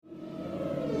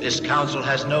this council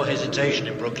has no hesitation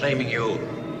in proclaiming you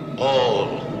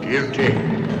all guilty.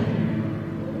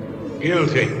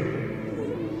 Guilty.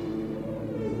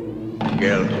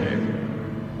 Guilty.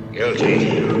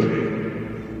 Guilty.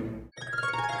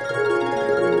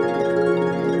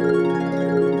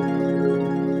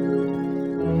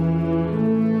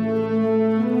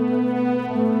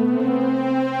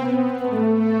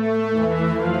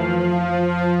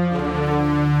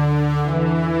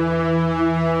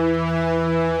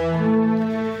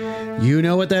 You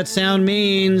know what that sound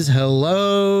means.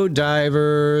 Hello,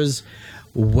 divers.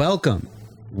 Welcome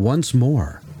once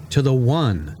more to the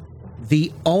one,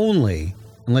 the only,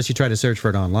 unless you try to search for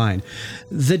it online,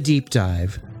 the Deep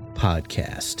Dive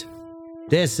Podcast.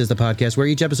 This is the podcast where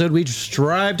each episode we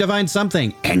strive to find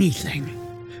something,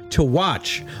 anything, to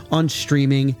watch on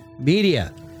streaming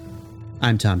media.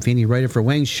 I'm Tom Feeney, writer for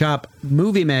Wang's Shop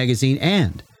Movie Magazine,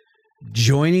 and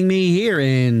joining me here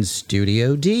in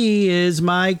Studio D is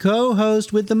my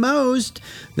co-host with the most,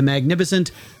 the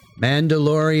magnificent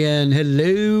Mandalorian.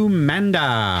 Hello,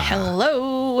 Manda.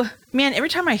 Hello. Man, every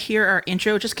time I hear our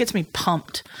intro, it just gets me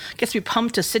pumped. Gets me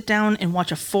pumped to sit down and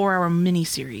watch a 4-hour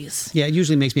miniseries. Yeah, it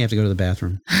usually makes me have to go to the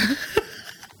bathroom.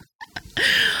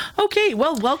 Okay,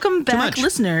 well, welcome back,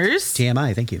 listeners.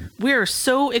 TMI, thank you. We're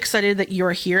so excited that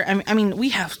you're here. I mean, we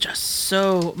have just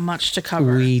so much to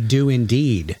cover. We do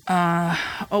indeed.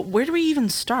 Where do we even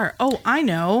start? Oh, I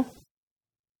know.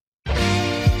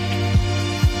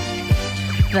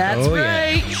 That's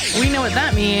right. Yeah. We know what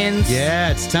that means.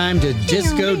 Yeah, it's time to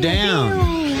disco down.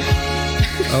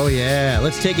 Oh, yeah.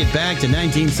 Let's take it back to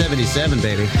 1977,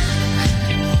 baby.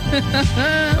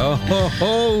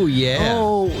 Oh, yeah.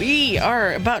 Oh, we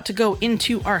are about to go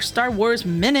into our Star Wars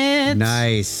minute.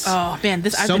 Nice. Oh, man.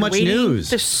 I've so been much waiting.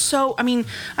 news.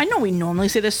 I know we normally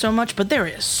say this so much, but there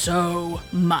is so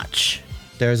much.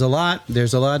 There's a lot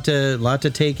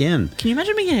to take in. Can you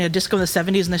imagine being in a disco in the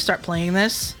 70s and they start playing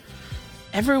this?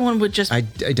 Everyone would just... I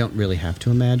don't really have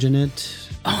to imagine it.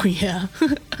 Oh, yeah.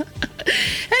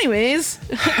 Anyways.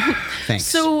 Thanks.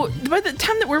 So by the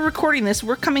time that we're recording this,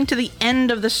 we're coming to the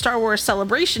end of the Star Wars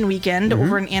Celebration weekend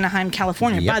over in Anaheim,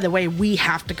 California. Yep. By the way, we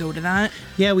have to go to that.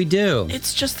 Yeah, we do.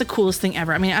 It's just the coolest thing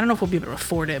ever. I mean, I don't know if we'll be able to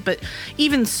afford it, but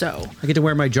even so. I get to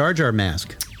wear my Jar Jar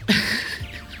mask.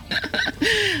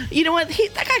 You know what?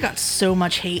 That guy got so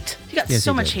much hate. He got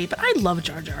so much hate, but I love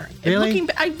Jar Jar. Really?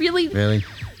 Really?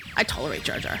 I tolerate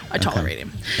Jar Jar. I tolerate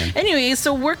him. Okay. Anyway,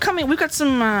 so we've got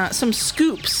some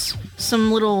scoops,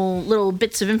 some little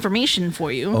bits of information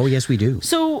for you. Oh, yes, we do.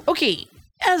 So, okay,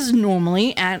 as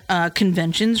normally at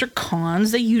conventions or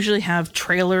cons, they usually have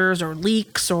trailers or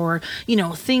leaks or,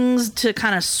 things to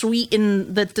kind of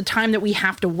sweeten the time that we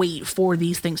have to wait for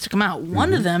these things to come out.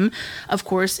 One of them, of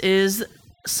course, is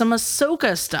some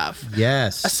Ahsoka stuff.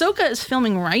 Yes. Ahsoka is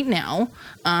filming right now.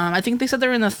 I think they said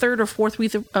they're in the third or fourth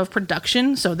week of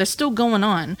production, so they're still going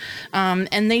on.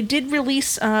 And they did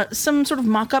release some sort of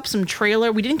mock-up, some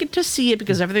trailer. We didn't get to see it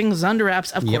because everything's under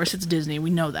wraps. Of course, it's Disney. We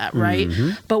know that, right?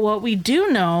 But what we do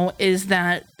know is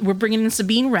that we're bringing in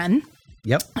Sabine Wren.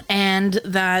 Yep. And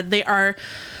that they are...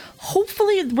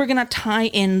 Hopefully, we're going to tie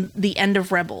in the end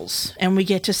of Rebels, and we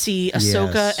get to see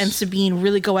Ahsoka and Sabine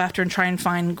really go after and try and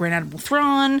find Grand Admiral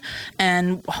Thrawn.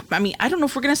 And, I mean, I don't know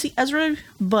if we're going to see Ezra,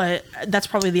 but that's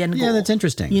probably the end goal. Yeah, that's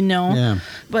interesting. Yeah.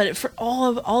 But for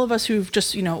all of us who've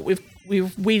just,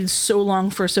 we've waited so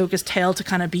long for Ahsoka's tail to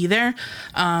kind of be there,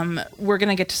 we're going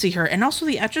to get to see her. And also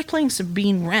the actress playing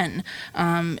Sabine Wren,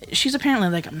 she's apparently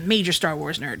like a major Star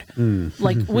Wars nerd.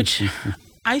 Which...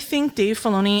 I think Dave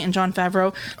Filoni and Jon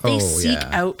Favreau, they seek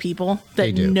out people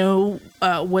that know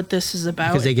what this is about.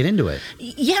 Because they get into it.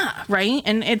 Yeah, right?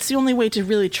 And it's the only way to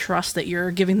really trust that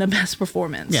you're giving the best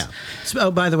performance. Yeah.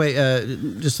 So, by the way,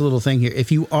 just a little thing here.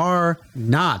 If you are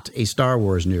not a Star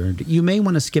Wars nerd, you may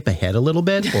want to skip ahead a little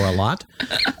bit or a lot.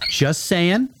 Just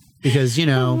saying. Because,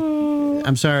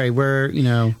 I'm sorry,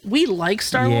 we like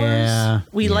Star Wars.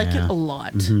 We like it a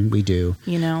lot. We do.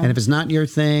 And if it's not your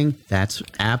thing, that's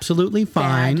absolutely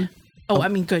fine. Bad. Oh, I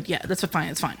mean, good. Yeah, that's fine.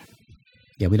 It's fine.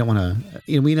 Yeah, we don't want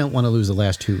to lose the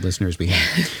last two listeners we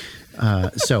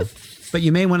have. But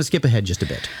you may want to skip ahead just a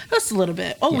bit. Just a little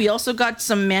bit. Oh, we also got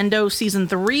some Mando Season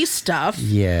 3 stuff.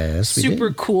 Yes, we Super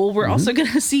did. cool. We're also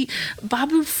going to see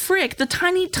Babu Frick, the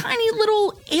tiny, tiny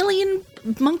little alien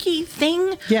monkey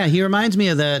thing. Yeah, he reminds me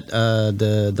of that,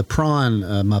 the prawn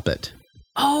Muppet.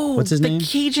 Oh, what's his name? The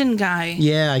Cajun guy.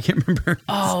 Yeah, I can't remember.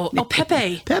 Oh,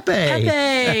 Pepe.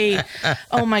 Pepe.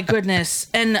 Oh my goodness.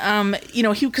 And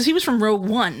because he was from Rogue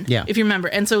One, yeah, if you remember.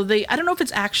 And so I don't know if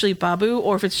it's actually Babu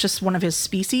or if it's just one of his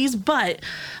species, but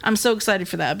I'm so excited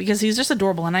for that because he's just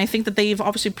adorable. And I think that they've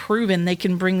obviously proven they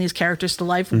can bring these characters to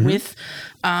life with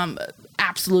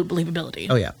absolute believability.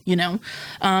 Oh yeah.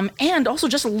 And also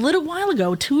just a little while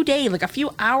ago, today, like a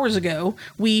few hours ago,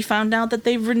 we found out that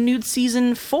they've renewed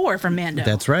season 4 for Manda.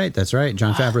 That's right.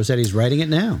 John Favreau said he's writing it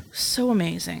now. So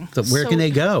amazing. So where can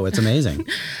they go? It's amazing.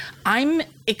 I'm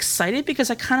excited because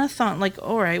I kind of thought like,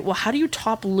 all right, well, how do you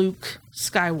top Luke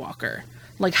Skywalker?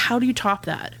 Like, how do you top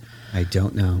that? I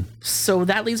don't know. So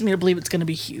that leads me to believe it's going to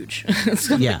be huge. It's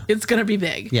going to be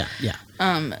big. Yeah.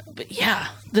 But yeah,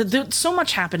 so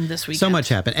much happened this week. So much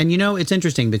happened. And it's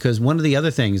interesting because one of the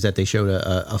other things that they showed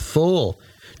a full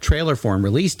trailer for and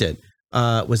released it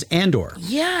was Andor.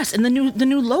 Yes, and the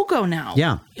new logo now.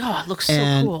 Yeah. Oh, it looks so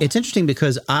cool. And it's interesting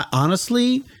because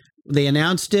honestly, they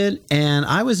announced it and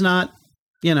I was not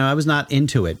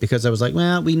into it because I was like,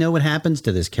 well, we know what happens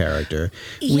to this character.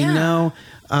 Yeah. We know.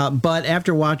 But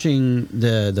after watching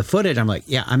the footage, I'm like,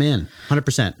 yeah, I'm in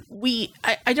 100%.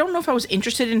 I don't know if I was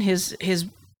interested in his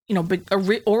big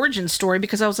origin story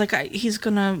because I was like, he's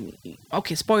gonna,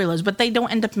 okay, spoilers, but they don't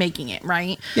end up making it,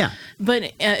 right? Yeah.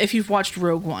 But if you've watched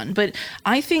Rogue One, but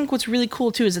I think what's really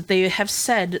cool too is that they have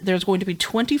said there's going to be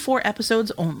 24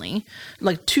 episodes only,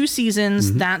 like 2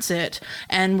 seasons, that's it,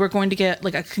 and we're going to get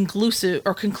like a conclusive,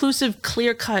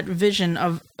 clear-cut vision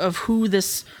of who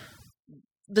this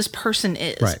person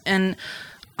is, right? And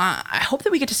I hope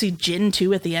that we get to see Jin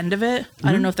too at the end of it.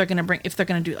 I don't know if they're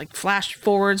gonna do like flash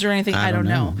forwards or anything. I don't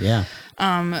know. Yeah.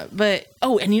 But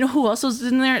and you know who else was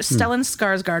in there? Stellan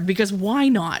Skarsgård, because why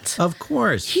not? Of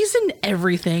course. He's in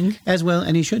everything. As well,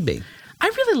 and he should be. I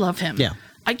really love him. Yeah.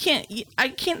 I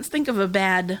can't think of a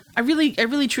bad. I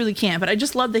really truly can't. But I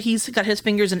just love that he's got his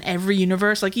fingers in every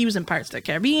universe. Like he was in Pirates of the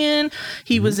Caribbean.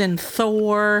 He was in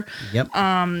Thor. Yep.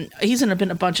 He's in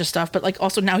a bunch of stuff. But like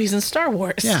also now he's in Star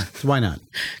Wars. Yeah. Why not?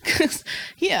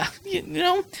 Yeah.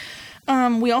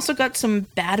 We also got some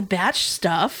Bad Batch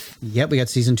stuff. Yep, we got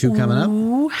season 2 coming up.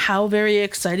 Ooh, how very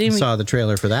exciting. Saw the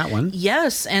trailer for that one.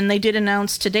 Yes, and they did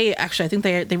announce today. Actually, I think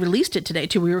they released it today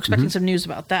too. We were expecting some news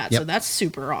about that. Yep. So that's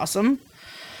super awesome.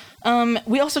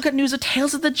 We also got news of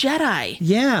Tales of the Jedi.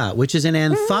 Yeah, which is an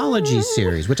anthology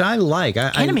series, which I like.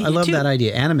 I love that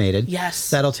idea. Animated.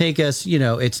 Yes. That'll take us,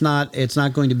 it's not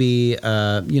going to be,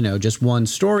 just one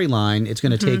storyline. It's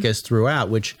going to take us throughout,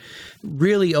 which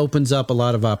really opens up a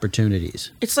lot of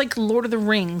opportunities. It's like Lord of the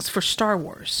Rings for Star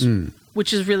Wars,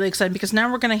 which is really exciting because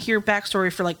now we're going to hear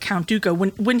backstory for like Count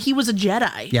Dooku when he was a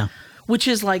Jedi. Yeah. Which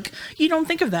is like, you don't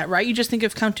think of that, right? You just think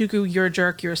of Count Dooku, you're a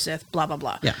jerk, you're a Sith, blah, blah,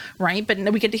 blah. Yeah. Right? But now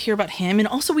we get to hear about him. And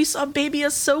also we saw baby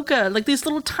Ahsoka, like these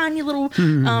little tiny little,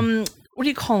 what do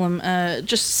you call them?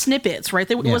 Just snippets, right?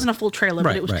 It wasn't a full trailer,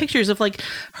 but it was pictures of like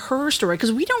her story.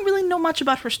 Because we don't really know much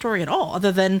about her story at all,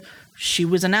 other than she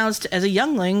was announced as a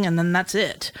youngling and then that's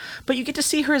it. But you get to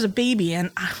see her as a baby.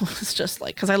 And I was just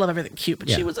like, because I love everything cute, but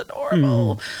she was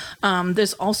adorable.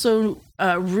 There's also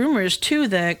rumors too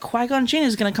that Qui-Gon Jinn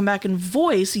is going to come back and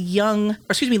voice Liam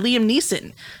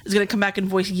Neeson is going to come back and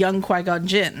voice young Qui-Gon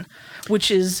Jinn,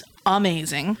 which is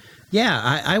amazing.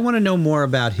 Yeah, I want to know more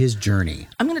about his journey.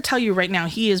 I'm going to tell you right now,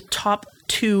 he is top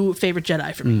 2 favorite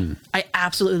Jedi for me. I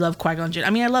absolutely love Qui-Gon Jinn.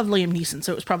 I mean, I love Liam Neeson,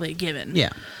 so it was probably a given.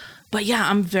 Yeah. But yeah,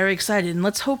 I'm very excited. And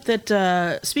let's hope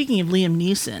that, speaking of Liam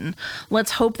Neeson,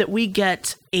 let's hope that we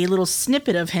get a little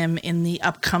snippet of him in the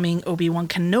upcoming Obi-Wan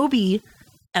Kenobi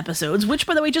episodes, which,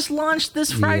 by the way, just launched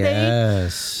this Friday.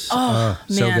 Yes. Oh,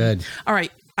 man. So good. All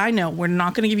right. I know we're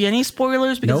not going to give you any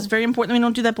spoilers because it's very important that we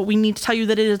don't do that, but we need to tell you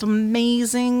that it is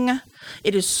amazing.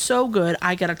 It is so good.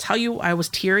 I got to tell you, I was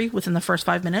teary within the first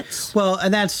 5 minutes. Well,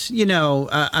 and that's,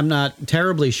 I'm not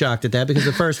terribly shocked at that because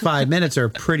the first 5 minutes are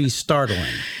pretty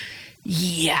startling.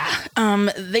 Yeah.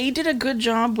 They did a good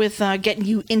job with getting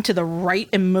you into the right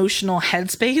emotional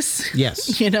headspace.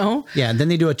 Yes. Yeah, and then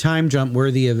they do a time jump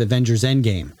worthy of Avengers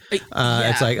Endgame.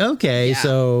 It's like, okay,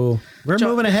 so we're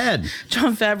moving ahead.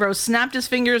 Jon Favreau snapped his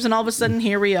fingers and all of a sudden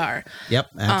here we are.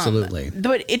 Yep, absolutely.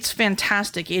 But it's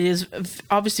fantastic. It is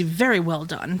obviously very well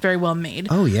done, very well made.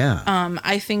 Oh, yeah.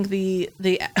 I think the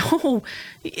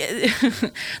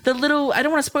little, I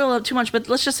don't want to spoil it too much, but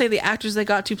let's just say the actors that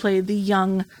got to play the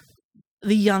young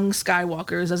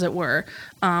Skywalkers, as it were,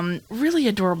 really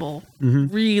adorable,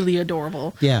 really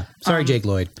adorable. Yeah. Sorry, Jake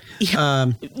Lloyd.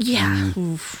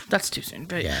 Oof, that's too soon.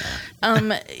 But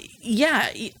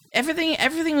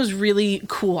everything was really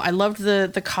cool. I loved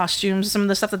the costumes, some of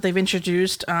the stuff that they've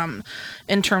introduced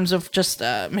in terms of just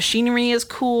machinery is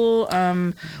cool.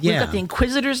 We've got the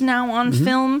Inquisitors now on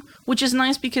film, which is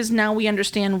nice because now we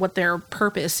understand what their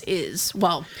purpose is.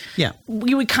 Well,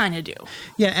 we kind of do.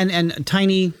 Yeah, and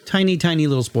tiny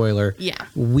little spoiler. Yeah.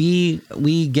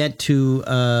 We get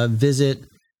to visit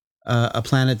a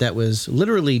planet that was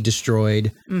literally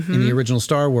destroyed in the original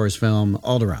Star Wars film,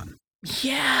 Alderaan.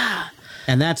 Yeah.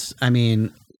 And that's, I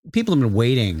mean, people have been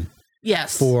waiting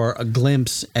for a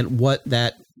glimpse at what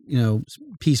that,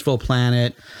 peaceful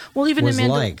planet even was in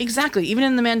like. Exactly. Even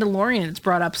in The Mandalorian, it's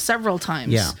brought up several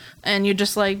times. Yeah. And you're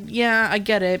just like, yeah, I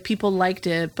get it. People liked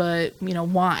it, but,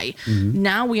 why?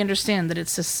 Now we understand that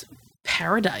it's this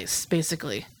paradise,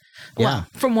 basically. Yeah. Well,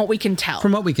 from what we can tell.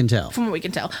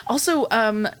 Also,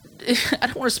 I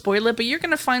don't want to spoil it, but you're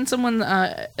going to find someone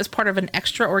as part of an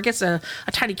extra or gets a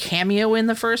tiny cameo in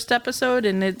the first episode,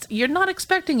 and you're not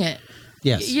expecting it.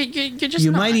 Yes. You're just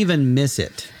You might even miss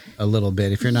it a little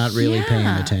bit if you're not really paying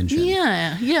attention.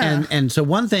 Yeah. And so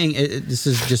one thing, this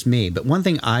is just me, but one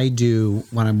thing I do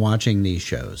when I'm watching these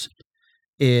shows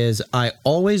is I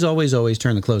always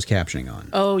turn the closed captioning on.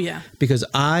 Oh, yeah. Because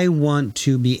I want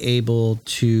to be able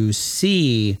to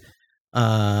see,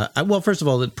 first of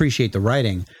all, appreciate the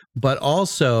writing, but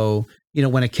also,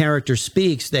 when a character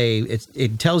speaks,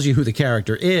 it tells you who the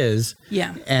character is.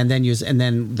 Yeah. And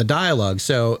then the dialogue.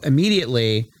 So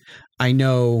immediately I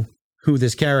know who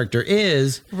this character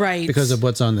is, right? Because of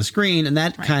what's on the screen, and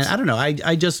that kind of, I don't know.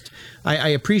 I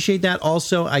appreciate that.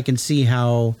 Also, I can see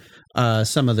how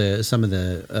some of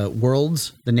the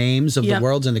worlds, the names of the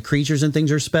worlds and the creatures and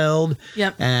things are spelled.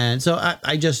 Yep. And so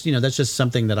I just, that's just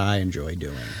something that I enjoy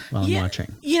doing while I'm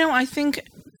watching. I think,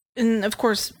 and of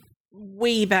course,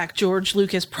 way back, George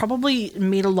Lucas probably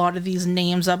made a lot of these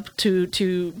names up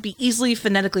to be easily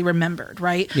phonetically remembered,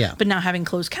 right? Yeah. But now having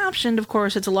closed captioned, of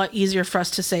course, it's a lot easier for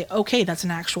us to say, okay, that's an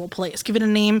actual place. Give it a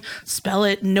name, spell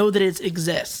it, know that it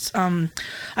exists.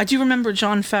 I do remember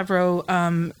Jon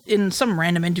Favreau in some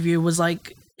random interview was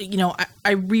like,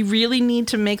 we really need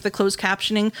to make the closed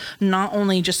captioning not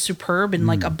only just superb and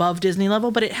like above Disney level,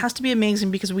 but it has to be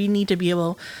amazing because we need to be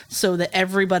able so that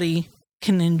everybody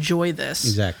can enjoy this.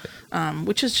 Exactly.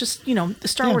 Which is just,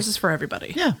 Star Wars is for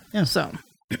everybody. Yeah. So.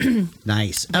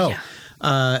 Nice. Oh,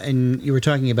 and you were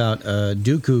talking about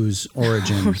Dooku's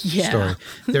origin story.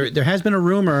 There has been a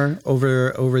rumor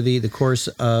over the course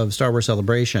of Star Wars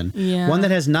Celebration, one that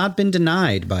has not been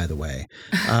denied, by the way,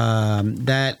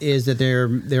 that is that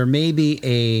there may be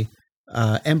a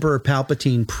Emperor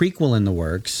Palpatine prequel in the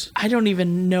works. I don't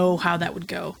even know how that would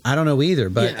go. I don't know either.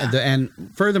 But and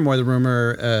furthermore, the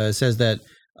rumor says that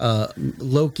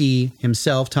Loki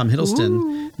himself, Tom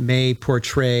Hiddleston, may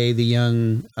portray the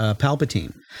young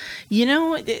Palpatine.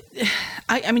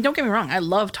 I mean, don't get me wrong. I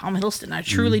love Tom Hiddleston. I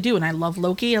truly do, and I love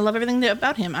Loki. I love everything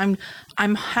about him.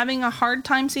 I'm having a hard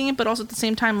time seeing it, but also at the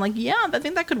same time, like, I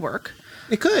think that could work.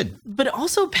 It could. But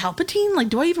also Palpatine, like,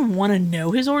 do I even want to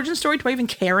know his origin story? Do I even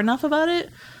care enough about it?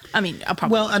 I mean, I'll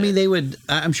probably. Well, I mean, they would.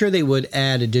 I'm sure they would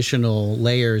add additional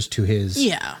layers to his.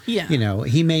 Yeah.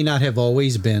 He may not have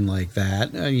always been like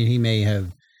that. I mean, he may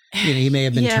have. He may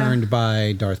have been turned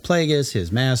by Darth Plagueis, his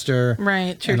master,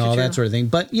 right? True, and all true. that sort of thing.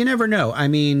 But you never know. I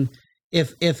mean,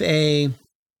 if a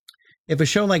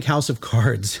show like House of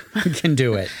Cards can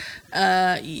do it,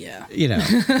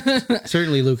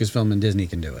 certainly Lucasfilm and Disney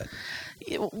can do it.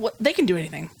 They can do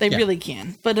anything. They really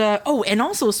can. But, and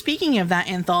also, speaking of that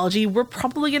anthology, we're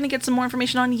probably going to get some more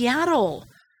information on Yaddle.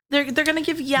 They're going to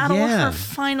give Yaddle her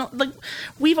final... Like,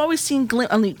 we've always seen,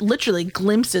 literally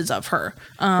glimpses of her.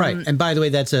 Right. And by the way,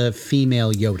 that's a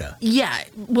female Yoda. Yeah.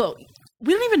 Well...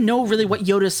 We don't even know really what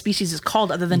Yoda's species is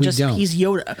called other than he's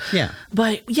Yoda. Yeah.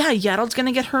 But Yaddle's going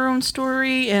to get her own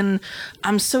story, and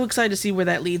I'm so excited to see where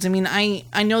that leads. I mean, I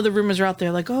know the rumors are out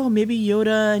there like, oh, maybe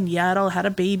Yoda and Yaddle had a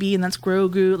baby and that's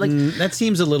Grogu. Like that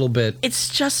seems a little bit... It's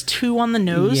just too on the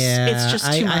nose. Yeah, it's just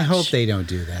too much. I hope they don't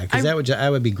do that because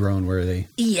that would be groan worthy.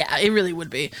 Yeah, it really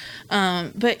would be.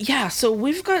 But yeah, so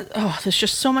we've got... Oh, there's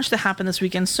just so much that happened this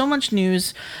weekend. So much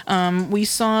news. We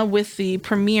saw with the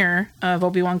premiere of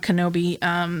Obi-Wan Kenobi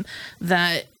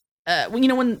that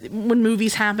when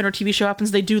movies happen or TV show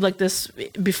happens, they do like this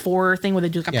before thing where they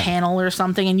do like a panel or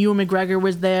something, and Ewan McGregor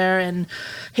was there and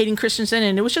Hayden Christensen,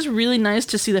 and it was just really nice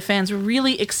to see the fans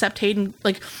really accept Hayden,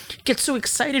 like get so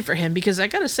excited for him, because I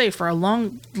gotta say, for a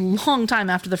long time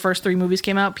after the first 3 movies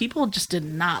came out, people just did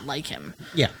not like him.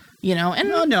 Yeah.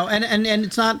 And No, and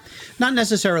it's not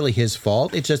necessarily his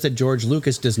fault. It's just that George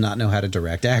Lucas does not know how to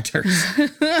direct actors.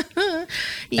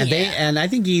 And I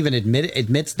think he even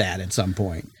admits that at some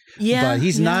point. Yeah. But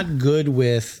he's not good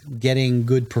with getting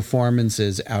good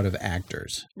performances out of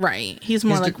actors. Right. He's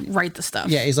more like write the stuff.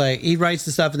 Yeah, he's like, he writes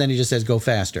the stuff and then he just says, go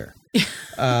faster.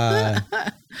 I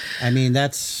mean,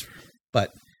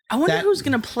 but I wonder who's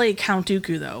going to play Count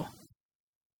Dooku, though.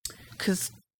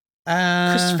 Because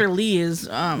Christopher Lee is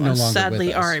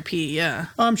sadly R.I.P., yeah.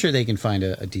 Oh, I'm sure they can find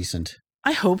a decent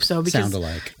I hope so, because sound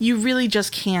alike. You really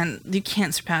just can't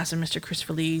surpass Mr.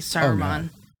 Christopher Lee, Saruman.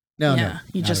 No,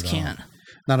 you just can't.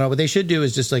 Not at all. What they should do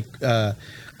is just like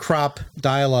crop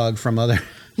dialogue from other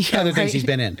things he's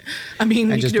been in. I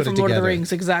mean, you can do it from Lord of the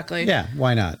Rings, exactly. Yeah,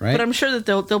 why not, right? But I'm sure that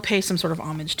they'll pay some sort of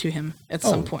homage to him at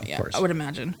some point, yeah. Course. I would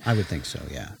imagine. I would think so,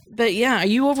 yeah. But yeah, are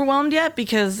you overwhelmed yet?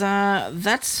 Because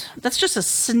that's just a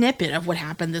snippet of what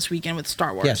happened this weekend with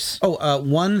Star Wars. Yes. Oh,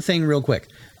 one thing real quick.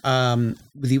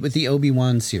 With the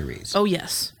Obi-Wan series. Oh,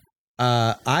 yes.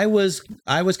 I was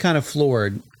kind of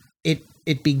floored.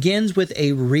 It begins with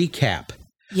a recap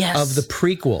of the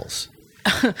prequels.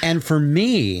 And for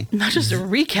me, not just a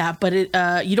recap, but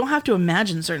you don't have to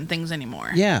imagine certain things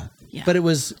anymore. Yeah. But it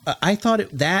was I thought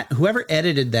that whoever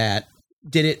edited that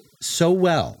did it so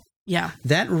well. Yeah.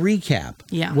 That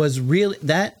recap was really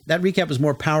that recap was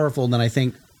more powerful than I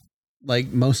think like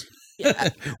most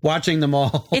watching them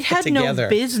all it had together. No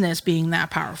business being that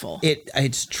powerful.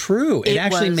 It's true. It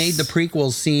actually made the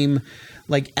prequels seem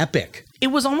like epic. It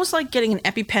was almost like getting an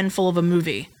EpiPen full of a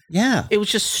movie. Yeah. It was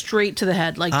just straight to the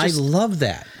head. Like I love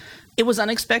that. It was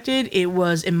unexpected. It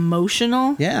was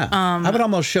emotional. Yeah. I would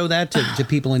almost show that to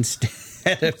people instead.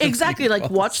 Exactly. Like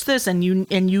watch this and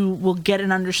you will get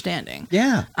an understanding.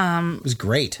 Yeah. It was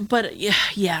great. But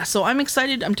yeah. So I'm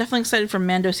excited. I'm definitely excited for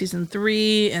Mando season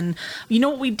 3. And you know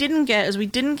what we didn't get is we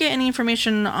didn't get any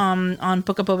information on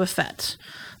Book of Boba Fett.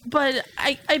 But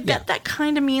I bet that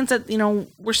kind of means that,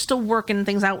 we're still working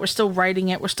things out. We're still writing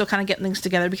it. We're still kind of getting things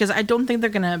together because I don't think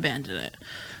they're going to abandon it.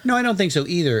 No, I don't think so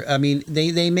either. I mean,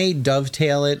 they may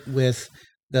dovetail it with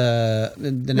the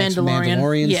next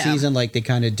Mandalorian season like they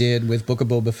kind of did with Book of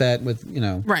Boba Fett with,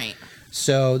 Right.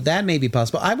 So that may be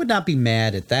possible. I would not be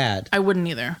mad at that. I wouldn't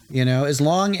either. As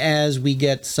long as we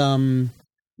get some...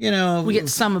 we get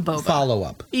some of Boba. Follow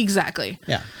up. Exactly.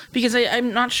 Yeah. Because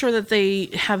I'm not sure that they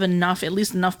have at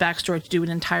least enough backstory to do an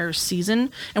entire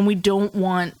season. And we don't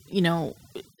want, we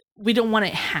don't want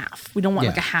it half. We don't want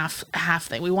like a half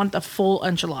thing. We want the full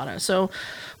enchilada. So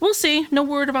we'll see. No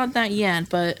word about that yet.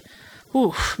 But,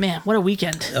 ooh, man, what a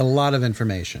weekend. A lot of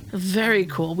information. Very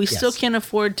cool. We still can't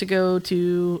afford to go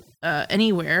to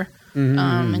anywhere,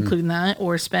 including that,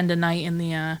 or spend a night in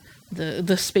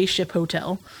the spaceship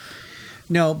hotel.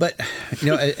 No, but,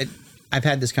 I've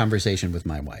had this conversation with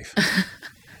my wife.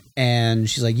 And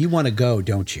she's like, you want to go,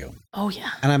 don't you? Oh, yeah.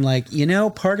 And I'm like,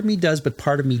 part of me does, but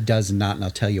part of me does not. And I'll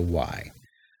tell you why.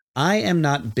 I am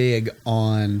not big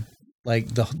on,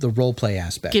 like, the role play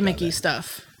aspect. Gimmicky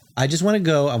stuff. I just want to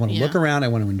go. I want to look around. I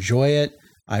want to enjoy it.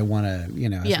 I want to,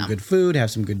 have some good food,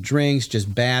 have some good drinks,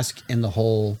 just bask in the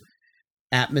whole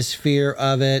atmosphere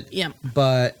of it. Yeah.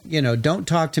 But, don't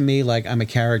talk to me like I'm a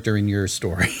character in your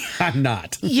story. I'm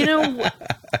not.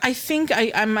 I think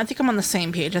I'm on the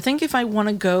same page. I think if I want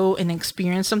to go and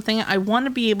experience something, I want to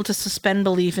be able to suspend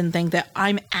belief and think that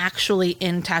I'm actually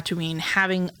in Tatooine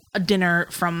having a dinner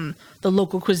from the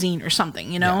local cuisine or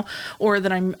something, or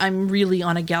that I'm really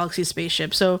on a galaxy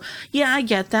spaceship. So yeah, I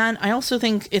get that. I also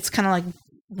think it's kind of like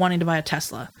wanting to buy a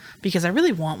Tesla because I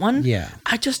really want one. Yeah.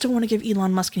 I just don't want to give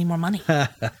Elon Musk any more money. I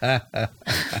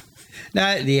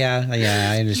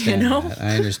understand. That.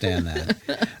 I understand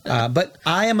that. But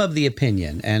I am of the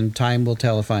opinion, and time will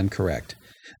tell if I'm correct,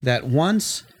 that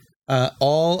once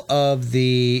all of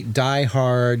the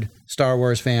diehard Star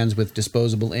Wars fans with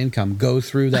disposable income go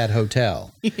through that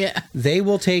hotel, they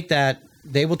will take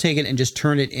it and just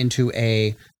turn it into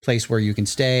a place where you can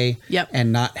stay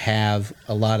and not have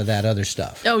a lot of that other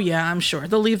stuff. Oh yeah, I'm sure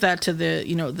they'll leave that to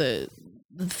the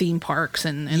theme parks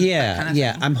and that kind of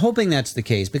thing. I'm hoping that's the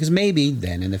case because maybe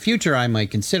then in the future I might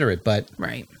consider it, but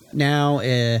now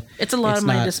it's a lot of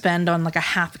money to spend on like a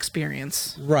half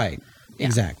experience. Right. Yeah.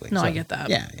 Exactly. No, I get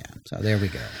that. Yeah. So there we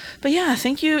go. But yeah,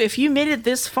 thank you. If you made it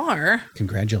this far,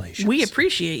 congratulations. We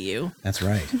appreciate you. That's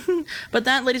right. But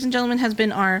that, ladies and gentlemen, has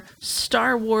been our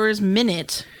Star Wars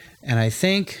Minute. And I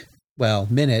think,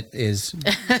 minute is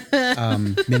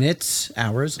minutes,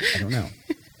 hours, I don't know.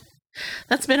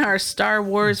 That's been our Star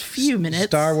Wars few minutes.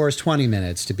 Star Wars 20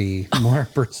 minutes to be more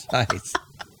precise.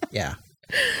 Yeah,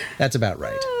 that's about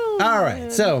right. All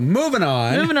right. So moving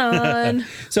on. Moving on.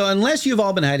 So unless you've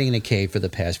all been hiding in a cave for the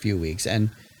past few weeks, and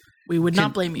we would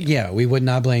not blame you. Yeah, we would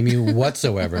not blame you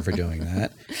whatsoever for doing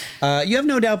that. You have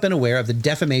no doubt been aware of the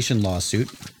defamation lawsuit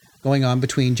going on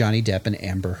between Johnny Depp and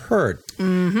Amber Heard.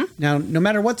 Mm-hmm. Now, no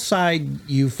matter what side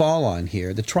you fall on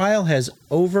here, the trial has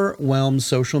overwhelmed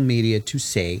social media, to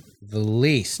say the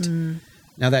least.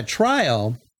 Now, that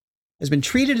trial has been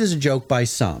treated as a joke by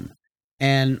some,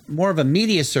 and more of a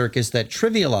media circus that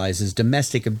trivializes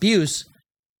domestic abuse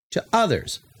to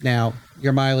others. Now,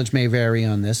 your mileage may vary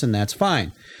on this, and that's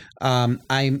fine.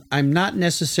 I'm not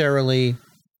necessarily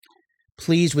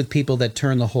pleased with people that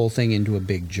turn the whole thing into a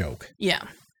big joke. Yeah.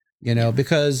 You know,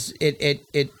 because it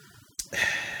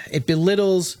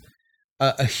belittles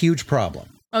a huge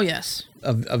problem. Oh, yes.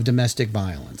 Of domestic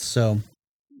violence. So,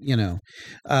 you know,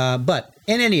 but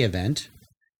in any event,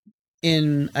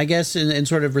 in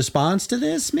sort of response to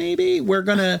this, maybe we're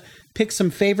going to pick some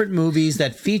favorite movies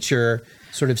that feature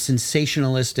sort of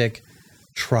sensationalistic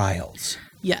trials.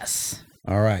 Yes.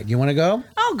 All right. You want to go?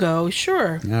 I'll go.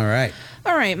 Sure. All right.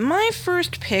 All right. My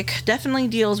first pick definitely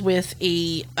deals with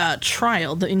a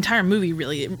trial. The entire movie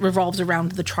really revolves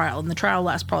around the trial, and the trial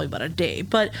lasts probably about a day.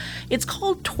 But it's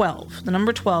called 12, the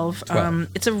number 12.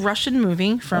 It's a Russian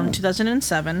movie from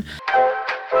 2007.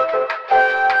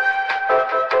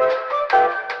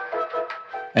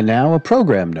 And now a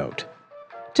program note.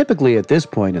 Typically at this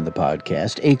point in the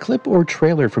podcast, a clip or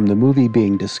trailer from the movie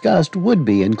being discussed would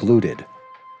be included.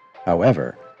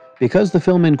 However, because the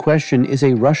film in question is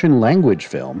a Russian language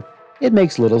film, it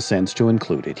makes little sense to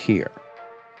include it here.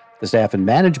 The staff and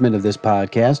management of this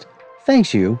podcast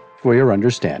thanks you for your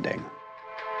understanding.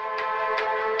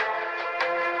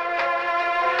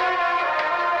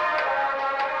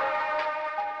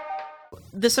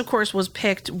 This, of course, was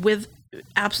picked with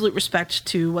absolute respect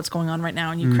to what's going on right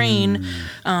now in Ukraine.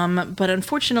 But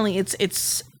unfortunately,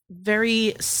 it's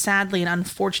very sadly and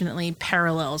unfortunately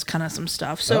parallels kind of some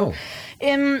stuff. So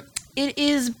it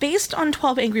is based on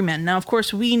 12 Angry Men. Now, of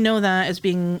course, we know that as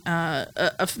being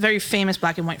a very famous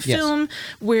black and white film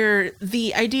where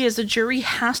the idea is the jury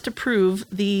has to prove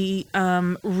the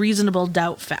reasonable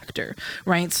doubt factor,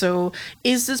 right? So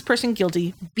is this person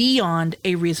guilty beyond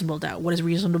a reasonable doubt? What is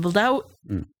reasonable doubt?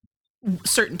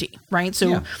 Certainty, right?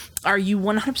 So are you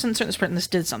 100% certain this person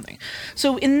did something?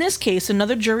 So in this case,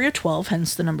 another jury of 12,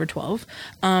 hence the number 12,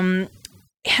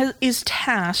 is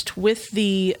tasked with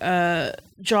the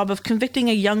job of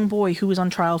convicting a young boy who was on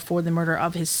trial for the murder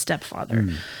of his stepfather.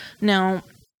 Now,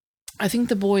 I think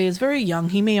the boy is very young.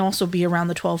 He may also be around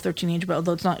the 12, 13 age, but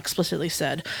although it's not explicitly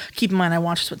said. Keep in mind, I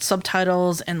watched this with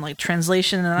subtitles and like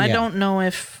translation, and I don't know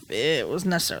if it was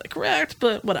necessarily correct,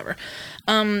 but whatever.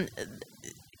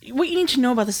 What you need to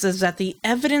know about this is that the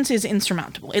evidence is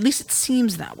insurmountable. At least it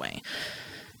seems that way.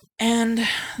 And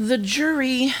the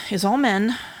jury is all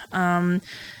men, and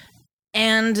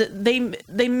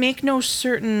they make no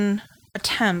certain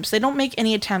attempts. They don't make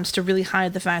any attempts to really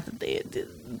hide the fact that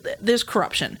there's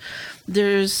corruption.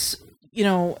 There's, you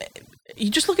know, you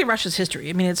just look at Russia's history.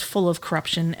 I mean, it's full of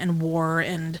corruption and war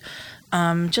and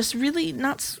just really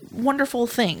not wonderful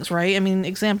things, right? I mean,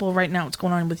 example right now, what's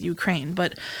going on with Ukraine.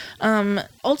 But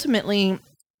ultimately,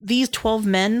 these 12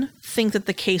 men think that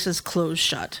the case is closed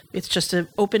shut. It's just an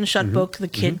open shut book. The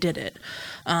kid did it.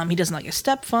 He doesn't like his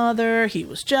stepfather. He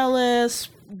was jealous,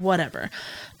 whatever.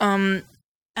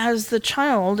 As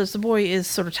the boy is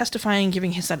sort of testifying,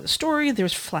 giving his side of the story,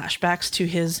 there's flashbacks to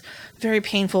his very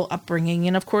painful upbringing.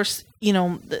 And of course, you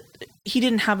know, he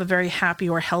didn't have a very happy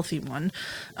or healthy one.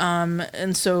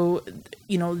 And so,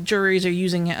 you know, juries are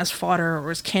using it as fodder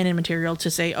or as canon material to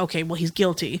say, okay, well, he's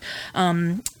guilty.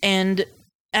 And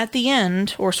at the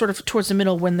end, or sort of towards the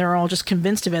middle, when they're all just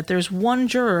convinced of it, there's one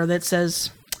juror that says,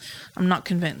 I'm not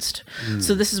convinced.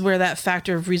 So this is where that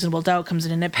factor of reasonable doubt comes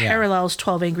in, and it parallels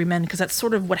 12 Angry Men, because that's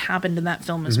sort of what happened in that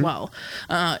film as well.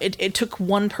 It took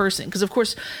one person, because of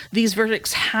course these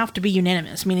verdicts have to be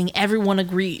unanimous, meaning everyone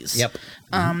agrees.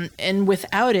 And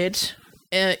without it,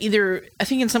 either, I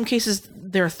think in some cases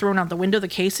they're thrown out the window, the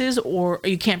cases, or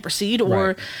you can't proceed,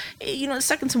 or, you know, it's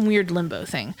stuck in some weird limbo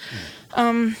thing.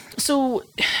 So,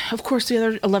 of course, the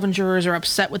other 11 jurors are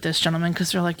upset with this gentleman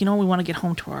because they're like, you know, we want to get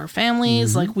home to our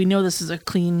families. Like, we know this is a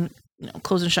clean, you know,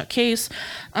 close and shut case.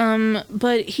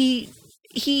 But he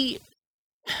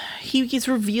he's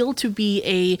revealed to be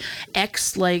a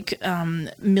ex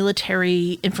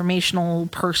military informational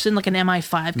person, like an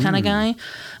MI5 kind of guy.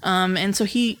 And so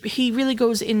he really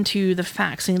goes into the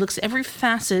facts, and he looks at every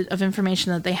facet of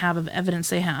information that they have, of evidence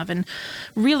they have. And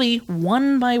really,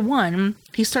 one by one,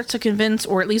 he starts to convince,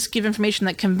 or at least give information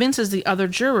that convinces the other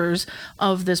jurors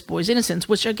of this boy's innocence,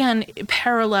 which again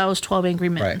parallels 12 Angry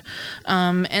Men. Right.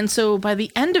 And so by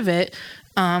the end of it,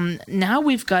 now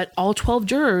we've got all 12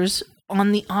 jurors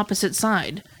on the opposite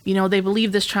side. You know, they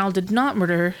believe this child did not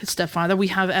murder his stepfather. We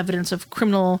have evidence of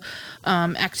criminal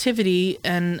activity,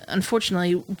 and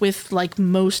unfortunately, with like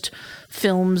most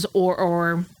films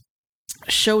or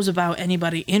shows about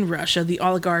anybody in Russia, the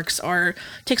oligarchs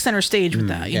take center stage with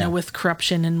that, you know, with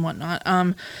corruption and whatnot.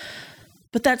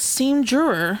 But that same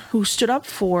juror who stood up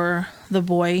for the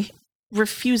boy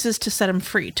refuses to set him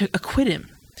free, to acquit him.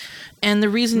 And the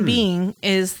reason being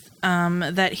is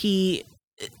that he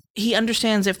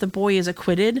understands if the boy is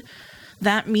acquitted,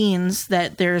 that means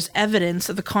that there's evidence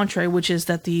of the contrary, which is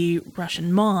that the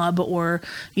Russian mob or,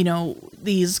 you know,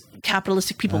 these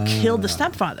capitalistic people killed the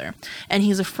stepfather. And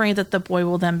he's afraid that the boy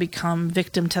will then become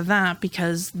victim to that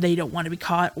because they don't want to be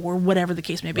caught, or whatever the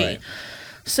case may be. Right.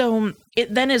 So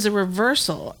it then is a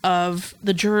reversal of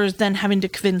the jurors then having to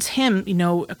convince him, you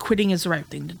know, acquitting is the right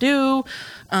thing to do.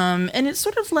 And it's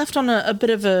sort of left on a bit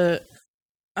of a,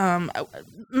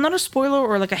 not a spoiler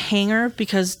or like a hanger,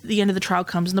 because the end of the trial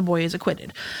comes and the boy is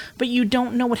acquitted, but you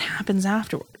don't know what happens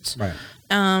afterwards. Right.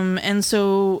 And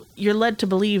so you're led to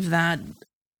believe that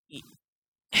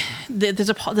there's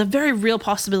the very real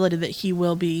possibility that he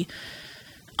will be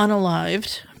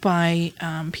unalived by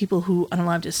people who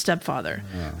unalived his stepfather,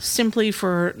 simply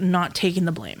for not taking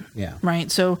the blame. Yeah.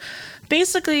 Right. So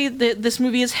basically, this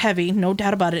movie is heavy, no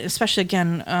doubt about it, especially,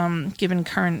 again, given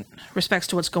current respects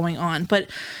to what's going on. But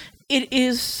it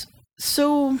is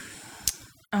so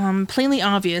plainly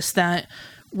obvious that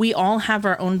we all have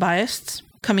our own bias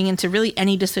coming into really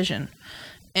any decision.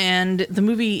 And the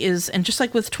movie is, and just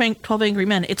like with 12 Angry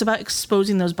Men, it's about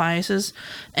exposing those biases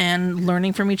and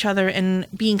learning from each other and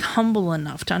being humble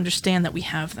enough to understand that we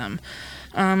have them.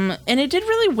 And it did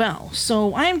really well.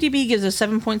 So IMDb gives a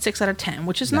 7.6 out of 10,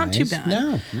 which is not too bad.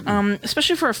 No.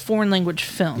 Especially for a foreign language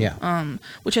film. Yeah.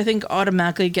 Which I think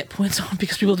automatically get points on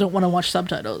because people don't want to watch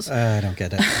subtitles. I don't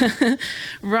get that.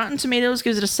 Rotten Tomatoes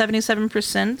gives it a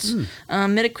 77%.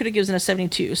 Metacritic gives it a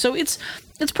 72. So it's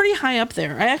pretty high up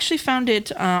there. I actually found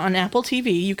it on Apple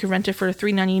TV. You can rent it for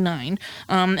 $3.99.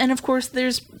 And of course,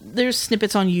 there's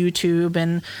snippets on YouTube,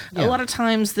 and a lot of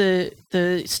times the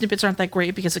snippets aren't that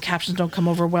great because the captions don't come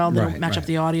over well. They don't match up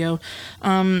the audio.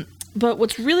 But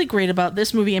what's really great about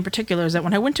this movie in particular is that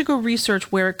when I went to go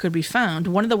research where it could be found,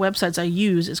 one of the websites I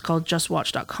use is called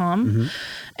justwatch.com.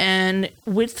 And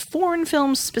with foreign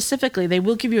films specifically, they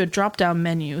will give you a drop-down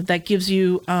menu that gives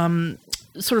you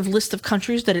sort of list of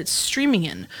countries that it's streaming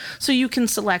in. So you can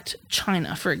select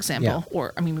China, for example,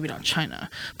 or, I mean, maybe not China,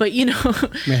 but, you know,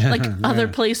 like other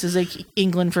places, like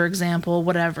England, for example,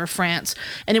 whatever, France,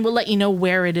 and it will let you know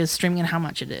where it is streaming and how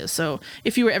much it is. So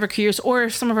if you were ever curious, or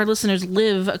if some of our listeners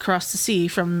live across the sea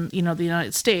from, you know, the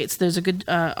United States, there's a good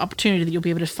opportunity that you'll be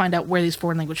able to find out where these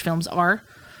foreign language films are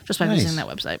just by visiting that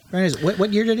website. Very nice.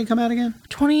 What year did it come out again?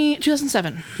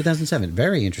 2007. 2007.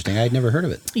 Very interesting. I had never heard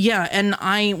of it. Yeah, and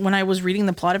when I was reading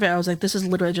the plot of it, I was like, this is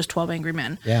literally just 12 Angry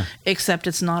Men. Yeah. Except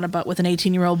it's not about with an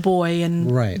 18-year-old boy.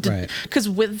 And right. Because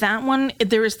with that one,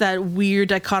 there is that weird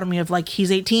dichotomy of like,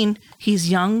 he's 18, he's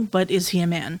young, but is he a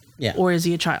man? Yeah. Or is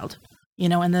he a child? You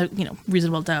know, and the, you know,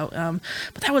 reasonable doubt.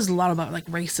 But that was a lot about like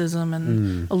racism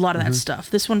and a lot of that stuff.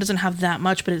 This one doesn't have that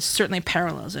much, but it certainly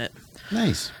parallels it.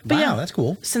 Nice. But wow, that's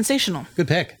cool. Sensational. Good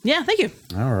pick. Yeah, thank you.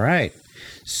 All right.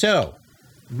 So,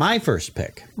 my first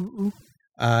pick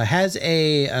has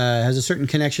a certain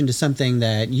connection to something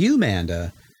that you,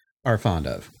 Manda, are fond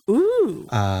of. Ooh.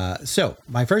 So,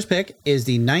 my first pick is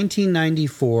the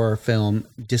 1994 film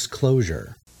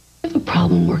Disclosure. I have a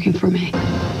problem working for me.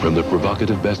 From the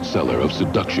provocative bestseller of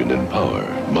Seduction and Power,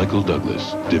 Michael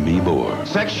Douglas, Demi Moore.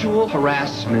 Sexual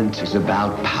harassment is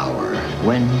about power.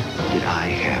 When did I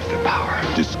have the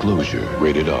power? Disclosure,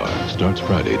 rated R, starts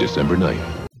Friday, December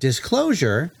 9th.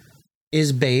 Disclosure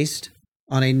is based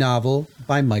on a novel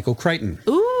by Michael Crichton.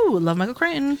 Ooh, love Michael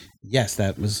Crichton. Yes,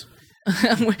 that was...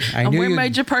 I'm wearing my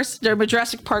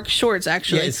Jurassic Park shorts,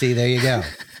 actually. Yeah, see, there you go.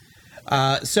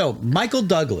 So Michael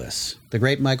Douglas, the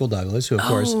great Michael Douglas, who of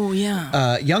course,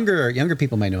 younger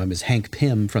people might know him as Hank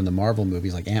Pym from the Marvel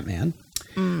movies like Ant-Man.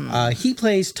 He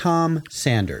plays Tom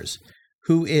Sanders,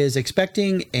 who is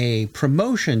expecting a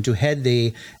promotion to head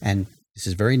the, and this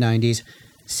is very 90s,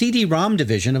 CD-ROM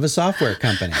division of a software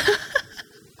company.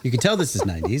 You can tell this is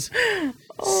 90s.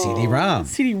 CD-ROM.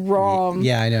 CD-ROM.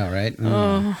 Yeah, I know, right?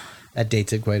 That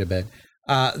dates it quite a bit.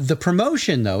 The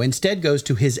promotion, though, instead goes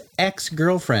to his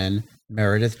ex-girlfriend,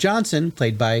 Meredith Johnson,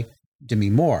 played by Demi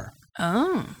Moore.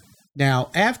 Oh. Now,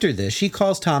 after this, she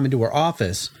calls Tom into her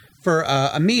office for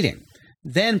a meeting,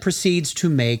 then proceeds to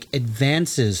make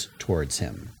advances towards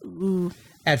him. Ooh.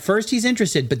 At first, he's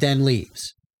interested, but then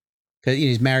leaves. Because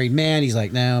he's a married man. He's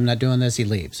like, no, I'm not doing this. He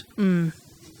leaves.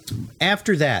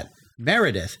 After that,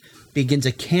 Meredith begins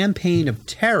a campaign of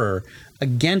terror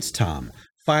against Tom,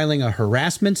 filing a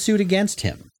harassment suit against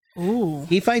him. Ooh.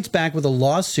 He fights back with a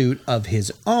lawsuit of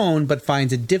his own, but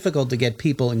finds it difficult to get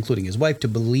people, including his wife, to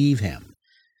believe him.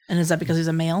 And is that because he's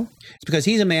a male? It's because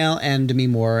he's a male, and Demi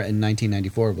Moore in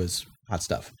 1994 was hot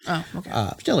stuff. Oh, okay.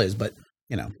 Still is, but,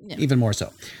 even more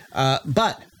so.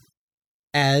 But,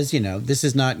 as, this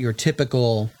is not your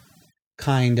typical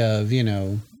kind of,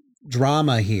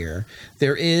 drama here.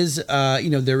 There is,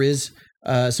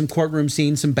 some courtroom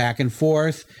scenes, some back and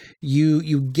forth.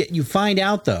 You find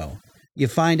out, though,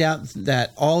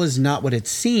 that all is not what it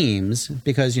seems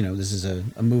because, this is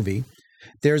a movie.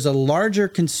 There's a larger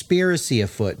conspiracy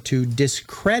afoot to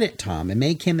discredit Tom and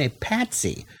make him a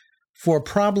patsy for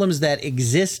problems that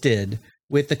existed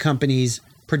with the company's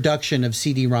production of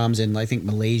CD-ROMs in, I think,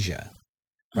 Malaysia.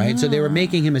 Right? So they were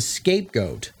making him a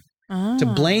scapegoat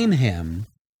to blame him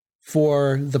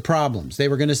for the problems. They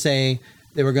were going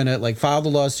to file the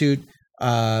lawsuit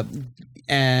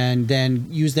and then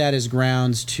use that as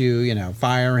grounds to,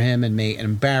 fire him and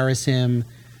embarrass him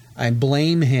and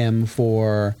blame him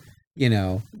for,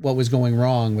 what was going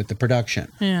wrong with the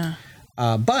production. Yeah.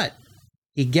 But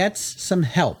he gets some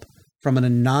help from an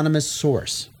anonymous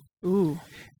source. Ooh.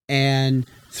 And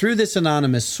through this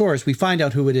anonymous source, we find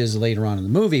out who it is later on in the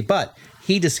movie, but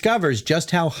he discovers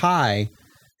just how high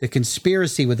the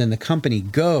conspiracy within the company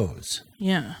goes.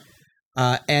 Yeah.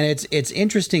 And it's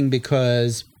interesting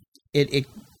because it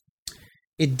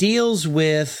deals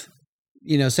with,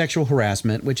 sexual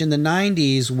harassment, which in the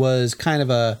 90s was kind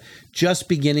of just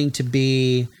beginning to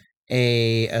be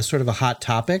a sort of a hot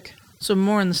topic. So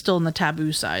more still in the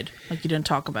taboo side, like you didn't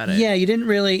talk about it. Yeah, you didn't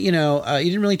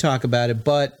really talk about it,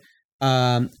 but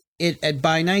by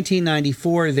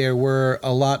 1994 there were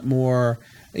a lot more,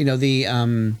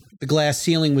 the glass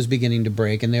ceiling was beginning to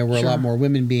break, and there were a lot more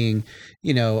women being,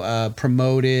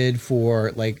 promoted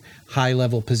for like high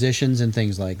level positions and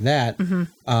things like that.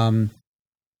 Mm-hmm.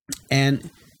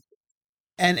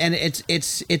 And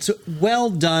it's well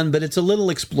done, but it's a little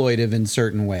exploitive in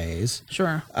certain ways.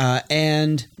 Sure.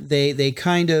 And they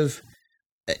kind of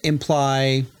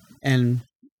imply and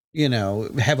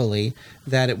heavily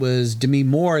that it was Demi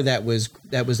Moore that was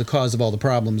the cause of all the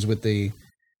problems with the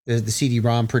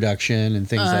CD-ROM production and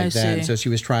things like that. And so she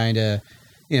was trying to,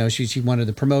 she wanted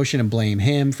the promotion and blame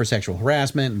him for sexual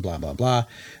harassment and blah blah blah,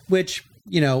 which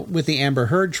with the Amber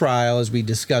Heard trial, as we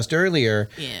discussed earlier,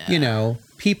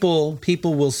 people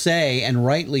will say, and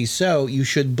rightly so, you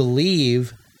should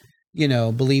believe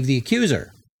the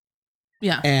accuser.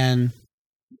 Yeah. And,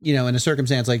 in a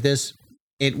circumstance like this,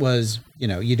 it was,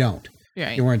 you don't.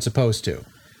 Right. You weren't supposed to.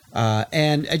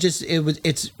 And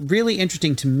it's really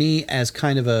interesting to me as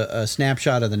kind of a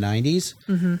snapshot of the 90s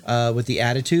with the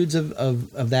attitudes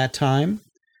of that time.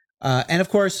 And of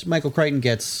course, Michael Crichton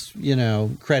gets,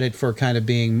 credit for kind of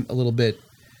being a little bit,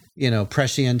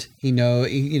 prescient. Kind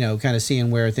of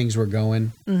seeing where things were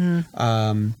going.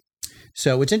 Mm-hmm.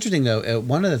 So what's interesting, though,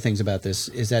 one of the things about this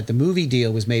is that the movie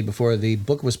deal was made before the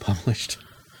book was published.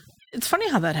 It's funny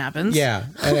how that happens. Yeah.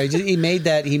 And he made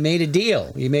a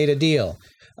deal.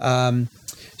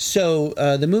 So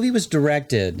the movie was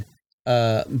directed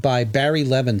by Barry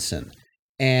Levinson.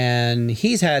 And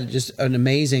he's had just an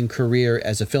amazing career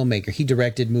as a filmmaker. He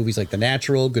directed movies like The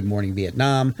Natural, Good Morning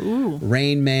Vietnam,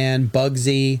 Rain Man,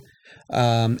 Bugsy.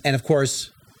 And of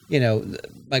course,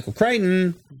 Michael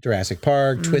Crichton, Jurassic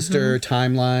Park, Twister,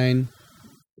 Timeline,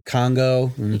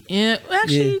 Congo. Yeah,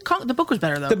 actually, the book was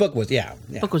better, though. The book was, The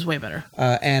book was way better.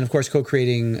 And of course,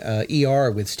 co-creating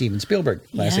ER with Steven Spielberg,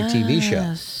 classic TV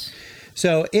show.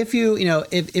 So if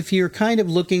if you're kind of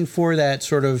looking for that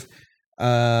sort of,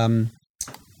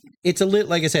 it's a little,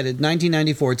 like I said, in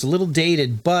 1994, it's a little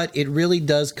dated, but it really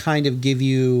does kind of give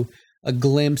you a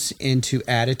glimpse into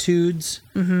attitudes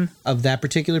of that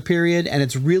particular period. And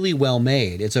it's really well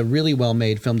made. It's a really well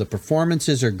made film. The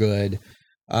performances are good.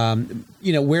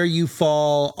 Where you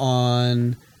fall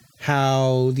on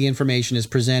how the information is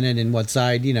presented and what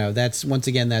side, that's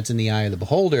in the eye of the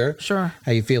beholder. Sure.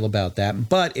 How you feel about that.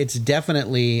 But it's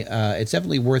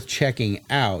definitely worth checking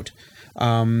out.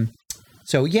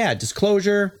 So yeah,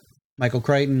 Disclosure, Michael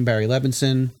Crichton, Barry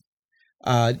Levinson.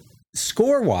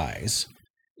 Score-wise,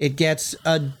 It gets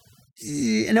an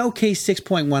okay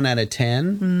 6.1 out of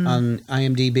 10 on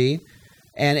IMDb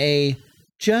and a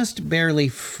just barely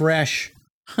fresh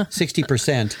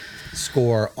 60%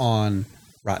 score on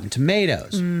Rotten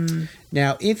Tomatoes.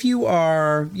 Now, if you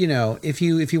are, if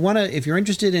you're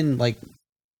interested in like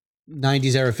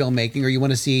 90s era filmmaking, or you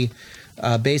want to see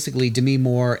basically Demi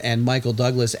Moore and Michael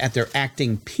Douglas at their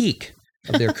acting peak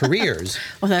of their careers.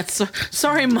 Well, that's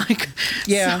sorry, Mike.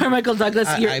 Yeah. Sorry, Michael Douglas.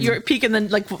 You're peaking then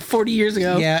like 40 years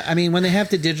ago. Yeah, I mean, when they have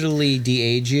to digitally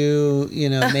de-age you,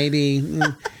 maybe.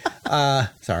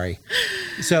 Sorry.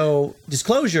 So,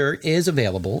 Disclosure is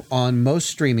available on most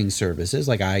streaming services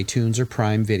like iTunes or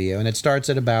Prime Video, and it starts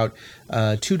at about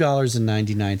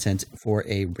 $2.99 for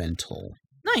a rental.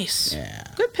 Nice. Yeah.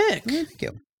 Good pick. Yeah, thank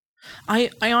you.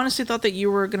 I honestly thought that you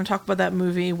were going to talk about that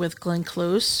movie with Glenn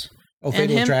Close. Oh,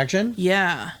 Fatal Attraction?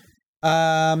 Yeah.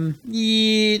 Not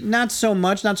so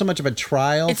much of a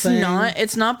trial thing.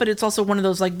 It's not, but it's also one of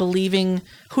those like believing,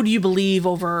 who do you believe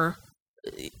over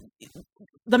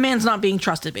the man's not being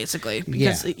trusted, basically.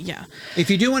 Because, yeah.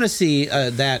 If you do want to see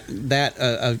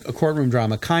a courtroom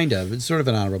drama, kind of, it's sort of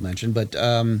an honorable mention, but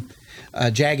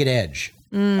Jagged Edge.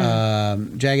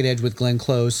 Jagged Edge with Glenn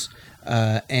Close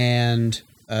and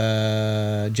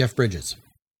Jeff Bridges.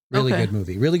 Really good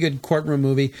movie. Really good courtroom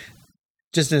movie.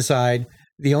 Just an aside,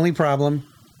 the only problem,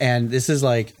 and this is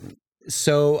like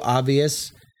so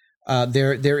obvious,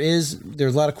 there's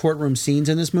a lot of courtroom scenes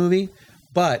in this movie,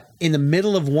 but in the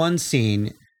middle of one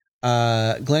scene,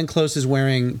 Glenn Close is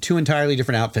wearing two entirely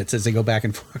different outfits as they go back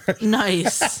and forth.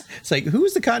 Nice. It's like,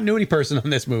 who's the continuity person on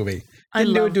this movie?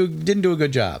 Didn't do a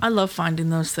good job. I love finding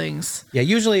those things. Yeah,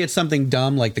 usually it's something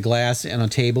dumb like the glass on a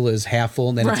table is half full,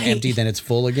 and then it's empty, then it's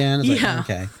full again. It's like,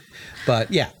 okay.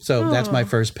 But yeah, so that's my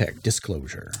first pick,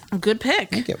 Disclosure. Good pick.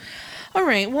 Thank you. All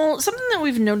right. Well, something that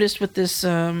we've noticed with this,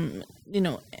 Amber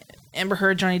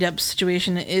Heard, Johnny Depp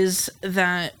situation is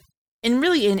that, and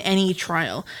really in any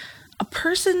trial, a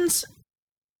person's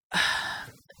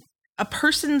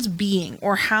being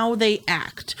or how they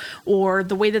act or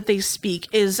the way that they speak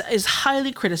is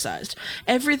highly criticized.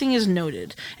 Everything is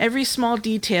noted. Every small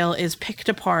detail is picked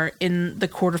apart in the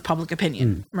court of public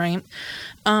opinion, right?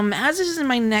 As is in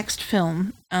my next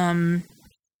film,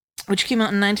 which came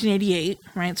out in 1988,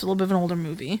 right? It's a little bit of an older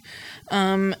movie.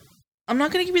 I'm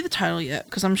not going to give you the title yet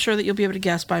because I'm sure that you'll be able to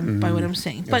guess by what I'm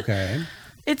saying. But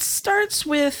it starts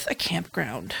with a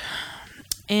campground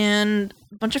and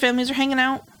a bunch of families are hanging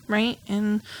out, right?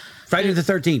 And Friday the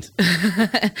 13th.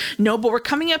 No, but we're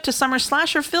coming up to summer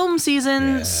slasher film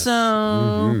season, Yes.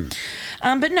 so...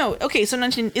 but no, okay, so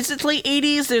it's late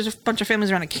 80s, there's a bunch of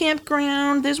families around a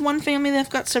campground, there's one family that's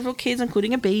got several kids,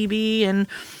 including a baby, and,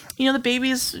 the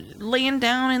baby's laying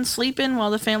down and sleeping while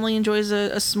the family enjoys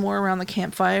a s'more around the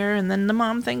campfire, and then the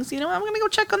mom thinks, I'm gonna go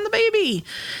check on the baby,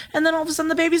 and then all of a sudden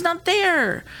the baby's not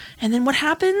there, and then what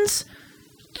happens?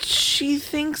 She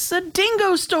thinks a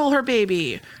dingo stole her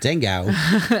baby. Dingo.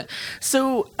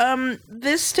 So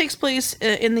this takes place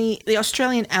in the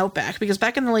Australian outback, because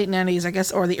back in the late 90s, I guess,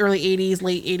 or the early 80s,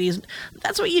 late 80s,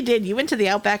 that's what you did. You went to the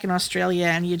outback in Australia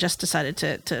and you just decided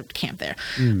to camp there.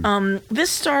 This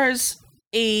stars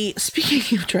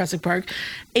speaking of Jurassic Park,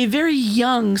 a very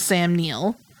young Sam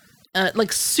Neill.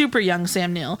 Like super young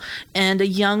Sam Neill, and a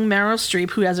young Meryl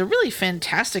Streep who has a really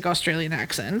fantastic Australian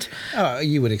accent.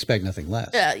 You would expect nothing less.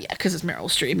 Yeah, because it's Meryl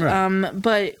Streep. Right.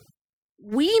 But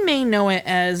we may know it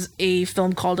as a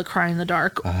film called A Cry in the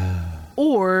Dark,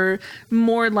 or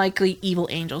more likely Evil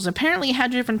Angels. Apparently it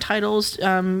had different titles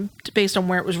based on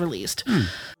where it was released.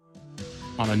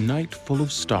 On a night full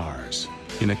of stars,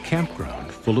 in a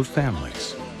campground full of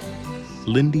families,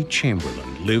 Lindy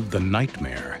Chamberlain lived the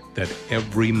nightmare that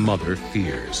every mother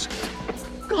fears.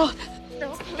 God, no,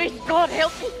 please, God,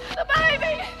 help me. The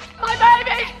baby! My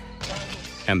baby!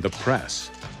 And the press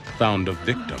found a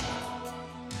victim.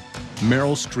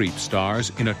 Meryl Streep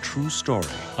stars in a true story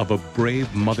of a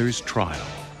brave mother's trial.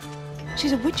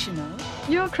 She's a witch,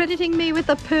 You're crediting me with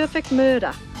the perfect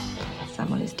murder.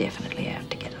 Someone is definitely out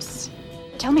to get us.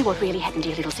 Tell me what really happened to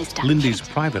your little sister. Lindy's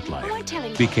private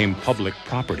life became public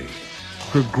property.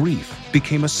 Her grief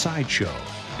became a sideshow,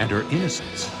 and her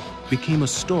innocence became a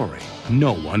story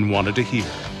no one wanted to hear.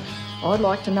 I'd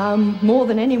like to know more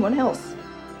than anyone else.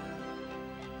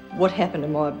 What happened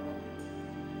to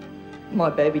my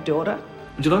baby daughter?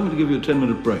 Would you like me to give you a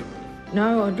 10-minute break?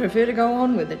 No, I'd prefer to go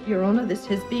on with it, Your Honour. This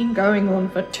has been going on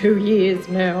for 2 years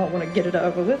now. I want to get it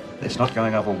over with. It's not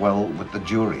going over well with the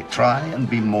jury. Try and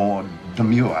be more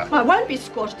demure. I won't be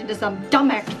squashed into some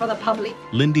dumb act for the public.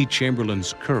 Lindy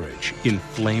Chamberlain's courage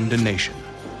inflamed a nation.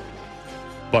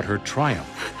 But her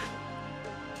triumph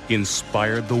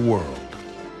inspired the world.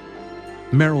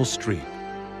 Meryl Streep,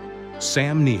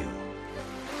 Sam Neill,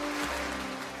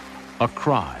 A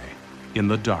Cry in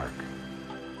the Dark.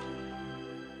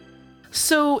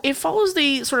 So it follows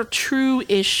the sort of true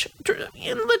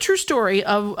story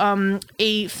of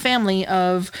a family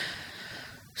of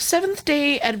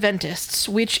Seventh-day Adventists,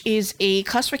 which is a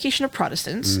classification of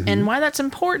Protestants. Mm-hmm. And why that's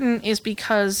important is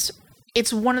because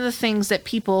it's one of the things that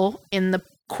people in the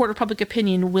court of public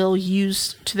opinion will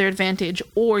use to their advantage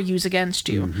or use against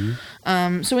you.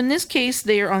 Mm-hmm. So in this case,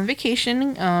 they are on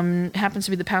vacation. Happens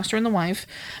to be the pastor and the wife.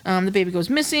 The baby goes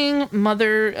missing.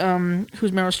 Mother,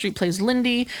 who's Meryl Streep, plays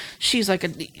Lindy. She's like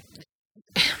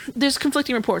there's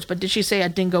conflicting reports, but did she say a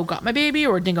dingo got my baby,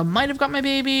 or a dingo might have got my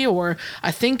baby, or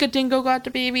I think a dingo got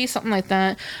the baby, something like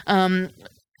that.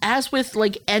 As with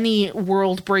like any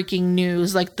world breaking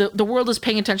news, like the world is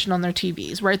paying attention on their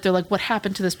TVs, right? They're like, what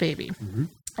happened to this baby? Mm-hmm.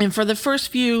 And for the first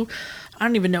few, I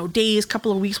don't even know, days,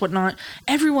 couple of weeks, whatnot,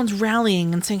 everyone's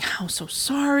rallying and saying how so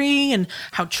sorry and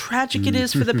how tragic it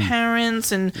is for the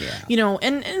parents. And, you know,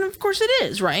 and of course it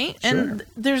is, right? Sure. And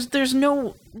there's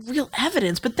no real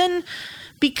evidence. But then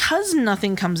because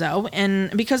nothing comes out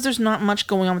and because there's not much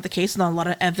going on with the case, not a lot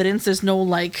of evidence, there's no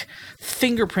like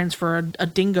fingerprints for a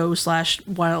dingo /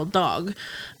 wild dog.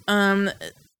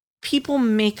 People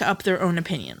make up their own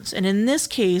opinions. And in this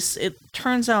case, it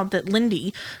turns out that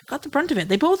Lindy got the brunt of it.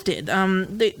 They both did.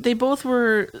 They both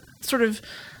were sort of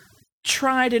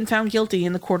tried and found guilty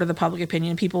in the court of the public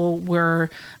opinion. People were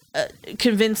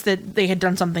convinced that they had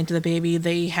done something to the baby.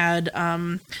 They had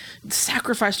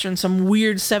sacrificed her in some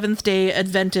weird Seventh-day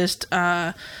Adventist,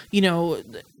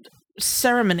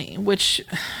 ceremony, which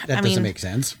doesn't make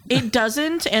sense. It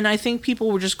doesn't, and I think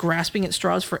people were just grasping at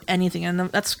straws for anything, and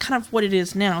that's kind of what it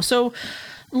is now. So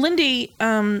Lindy,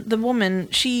 the woman,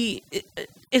 she's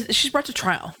brought to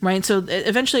trial, right? So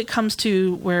eventually it comes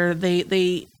to where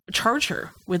they charge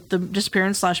her with the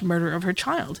disappearance / murder of her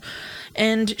child,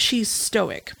 and she's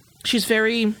stoic. She's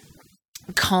very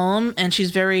calm, and she's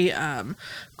very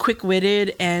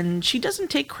quick-witted, and she doesn't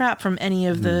take crap from any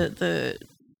of the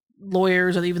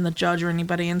lawyers or even the judge or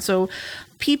anybody. And so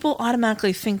people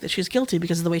automatically think that she's guilty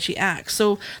because of the way she acts.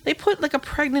 So they put like a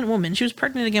pregnant woman, she was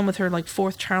pregnant again with her like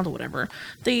fourth child or whatever.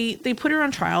 They put her on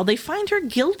trial. They find her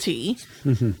guilty,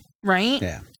 right?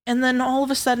 Yeah. And then all of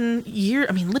a sudden,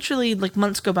 literally like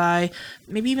months go by,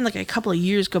 maybe even like a couple of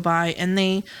years go by, and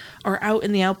they are out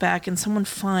in the outback and someone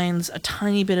finds a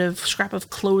tiny bit of scrap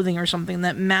of clothing or something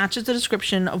that matches the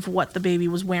description of what the baby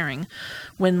was wearing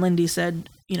when Lindy said,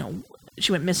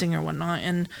 she went missing or whatnot,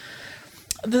 and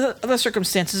the other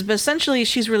circumstances. But essentially,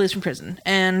 she's released from prison,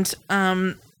 and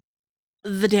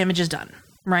the damage is done,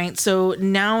 right? So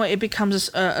now it becomes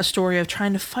a story of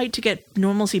trying to fight to get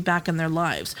normalcy back in their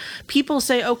lives. People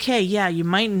say, okay, yeah, you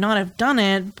might not have done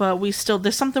it, but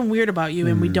there's something weird about you,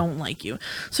 and we don't like you.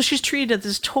 So she's treated as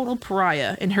this total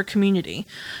pariah in her community,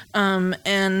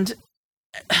 and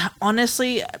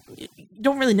honestly,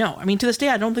 don't really know. I mean, to this day,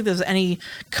 I don't think there's any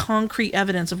concrete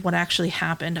evidence of what actually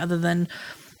happened other than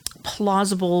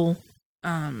plausible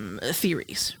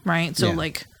theories, right? So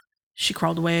like she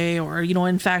crawled away, or,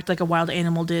 in fact, like a wild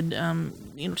animal did,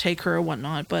 take her or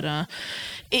whatnot. But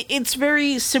it's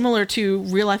very similar to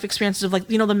real life experiences of like,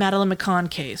 the Madeline McCann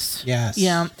case. Yes.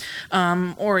 Yeah.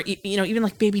 Or, even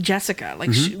like baby Jessica,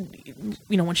 like, she,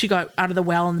 when she got out of the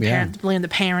well and the parents blamed the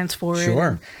parents for it.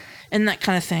 Sure. And that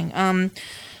kind of thing.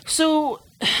 So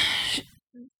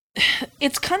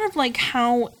it's kind of like,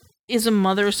 how is a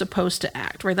mother supposed to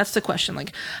act, right? That's the question.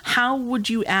 Like, how would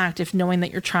you act if knowing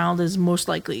that your child is most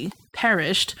likely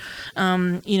perished?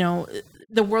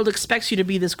 The world expects you to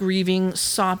be this grieving,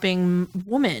 sopping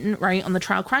woman, right, on the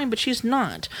trial crying, but she's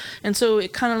not. And so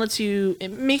it kind of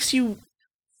it makes you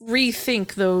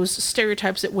rethink those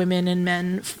stereotypes that women and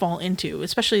men fall into,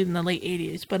 especially in the late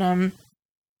 80s. But,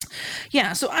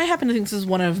 yeah, so I happen to think this is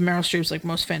one of Meryl Streep's like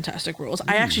most fantastic roles.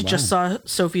 I actually just saw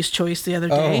Sophie's Choice the other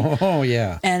day. Oh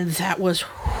yeah. And that was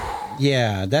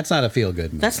that's not a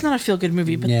feel-good movie. That's not a feel-good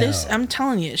movie, but this, I'm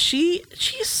telling you, she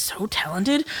is so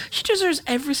talented. She deserves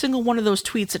every single one of those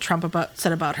tweets that Trump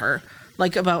said about her.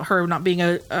 Like about her not being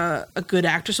a good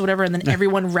actress or whatever, and then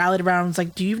everyone rallied around and was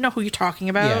like, do you know who you're talking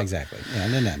about? Yeah, exactly. Yeah,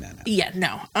 no. Yeah,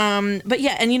 no. But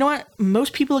yeah, and you know what?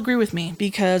 Most people agree with me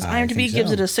because IMDb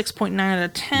gives it a 6.9 out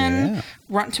of 10. Yeah.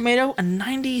 Rotten Tomato, a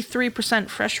 93%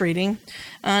 fresh rating.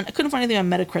 I couldn't find anything on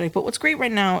Metacritic, but what's great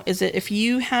right now is that if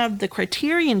you have the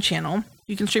Criterion channel,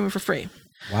 you can stream it for free.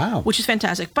 Wow. Which is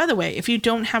fantastic. By the way, if you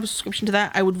don't have a subscription to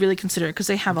that, I would really consider it because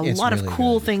they have a lot of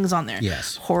cool things on there.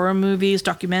 Yes. Horror movies,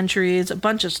 documentaries, a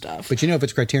bunch of stuff. But if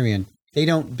it's Criterion, they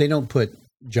don't put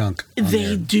junk.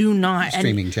 They do not.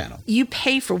 Streaming channel. You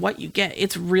pay for what you get.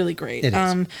 It's really great. It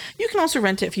is. You can also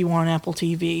rent it if you want on Apple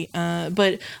TV.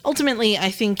 But ultimately, I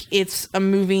think it's a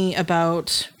movie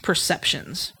about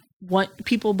perceptions, what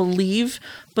people believe,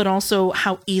 but also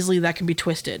how easily that can be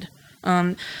twisted.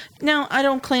 Now, I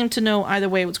don't claim to know either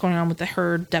way what's going on with the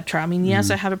Heard Depp trial. I mean,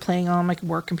 yes, I have it playing on my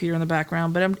work computer in the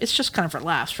background, but it's just kind of for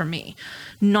laughs for me.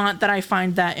 Not that I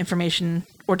find that information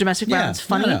or domestic violence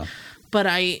funny. No. But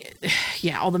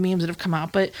all the memes that have come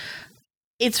out. But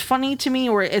it's funny to me,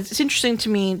 or it's interesting to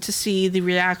me to see the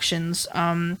reactions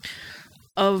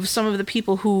of some of the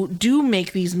people who do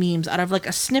make these memes out of like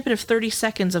a snippet of 30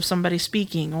 seconds of somebody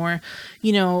speaking. Or,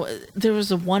 there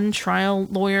was one trial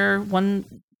lawyer, one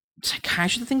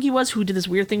psychiatrist, I think he was, who did this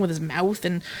weird thing with his mouth.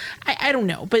 And I don't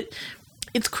know. But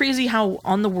it's crazy how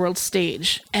on the world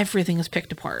stage, everything is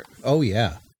picked apart. Oh,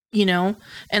 yeah.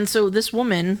 And so this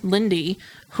woman, Lindy,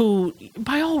 who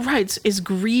by all rights is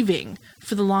grieving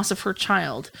for the loss of her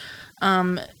child,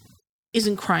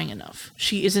 isn't crying enough.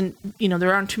 She isn't,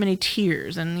 there aren't too many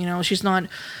tears, and,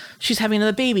 she's having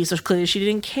another baby, so clearly she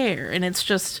didn't care. And it's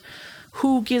just,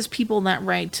 who gives people that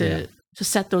right to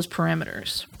set those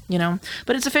parameters?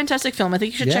 But it's a fantastic film. I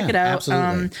think you should check it out.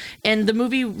 Absolutely. And the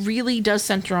movie really does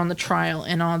center on the trial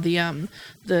and all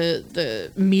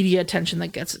the media attention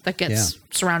that gets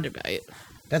surrounded by it.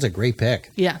 That's a great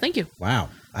pick. Yeah, thank you. Wow.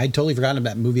 I'd totally forgotten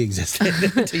that movie existed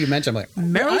until you mentioned. I'm like,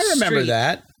 Meryl I remember Streep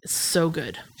that. Is so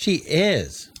good. She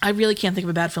is. I really can't think of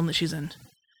a bad film that she's in.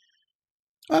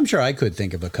 I'm sure I could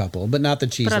think of a couple, but not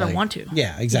that she's But I don't want to.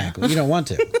 Yeah, exactly. You don't want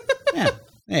to. Yeah,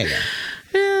 there you go.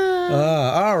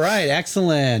 All right.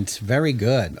 Excellent. Very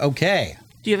good. Okay.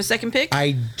 Do you have a second pick?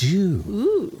 I do.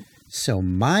 Ooh. So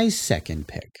my second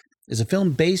pick is a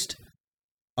film based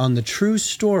on the true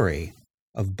story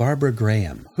of Barbara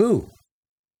Graham, who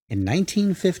in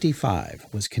 1955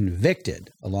 was convicted,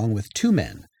 along with two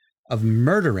men, of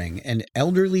murdering an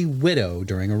elderly widow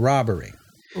during a robbery.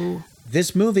 Ooh.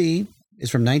 This movie is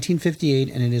from 1958,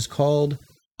 and it is called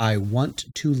I Want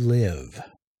to Live.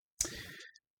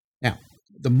 Now,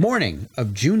 the morning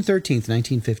of June 13th,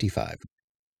 1955,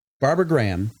 Barbara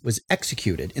Graham was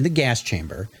executed in the gas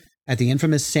chamber at the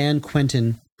infamous San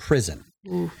Quentin prison.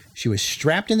 Ooh. She was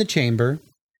strapped in the chamber,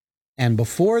 and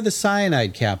before the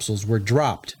cyanide capsules were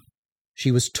dropped, she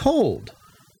was told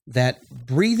that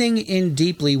breathing in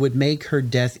deeply would make her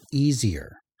death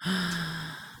easier.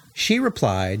 She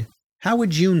replied, "How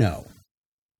would you know?"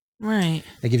 Right.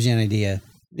 That gives you an idea,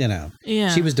 Yeah.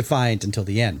 She was defiant until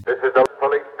the end. This is the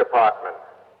police department.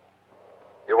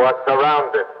 You are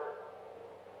surrounded.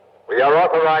 We are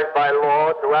authorized by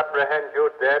law to apprehend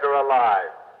you dead or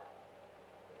alive.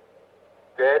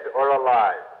 Dead or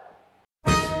alive.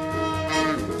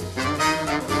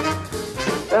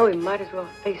 Well, we might as well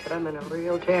face it. I'm in a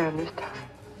real jam this time.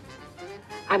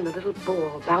 I'm the little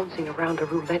ball bouncing around a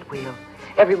roulette wheel.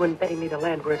 Everyone betting me the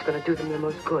land where it's going to do them the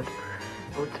most good.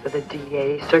 Votes for the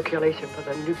DA, circulation for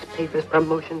the newspapers,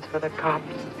 promotions for the cops.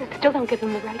 It still don't give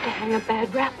them the right to hang a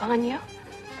bad rap on you.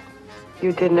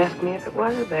 You didn't ask me if it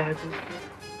was a bad one.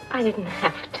 I didn't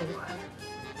have to.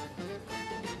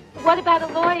 What about a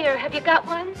lawyer? Have you got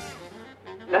one?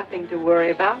 Nothing to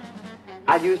worry about.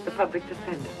 I'll use the public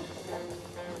defender.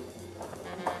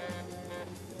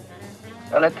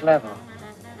 So let's level.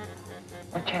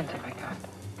 What chance have I got?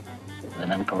 With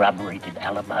an uncorroborated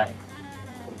alibi?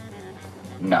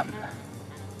 None.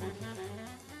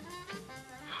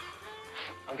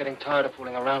 I'm getting tired of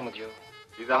fooling around with you.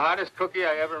 He's the hardest cookie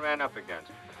I ever ran up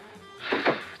against.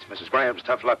 It's Mrs. Graham's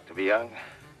tough luck to be young,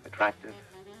 attractive,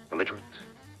 belligerent,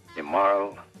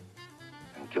 immoral,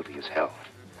 and guilty as hell.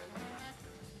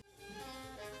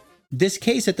 This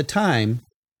case at the time,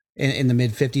 in the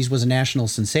mid-50s, was a national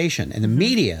sensation, and the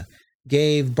media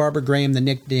gave Barbara Graham the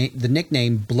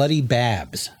nickname Bloody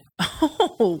Babs.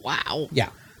 Oh, wow. Yeah.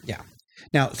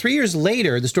 Now, 3 years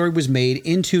later, the story was made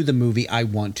into the movie I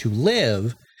Want to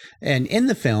Live, and in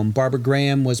the film, Barbara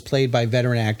Graham was played by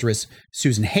veteran actress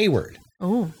Susan Hayward.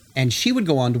 Oh. And she would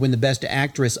go on to win the Best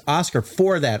Actress Oscar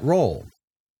for that role.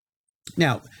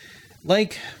 Now,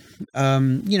 like,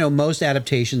 most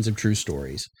adaptations of true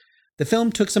stories, the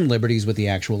film took some liberties with the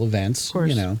actual events. Of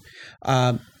course.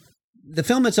 The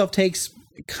film itself takes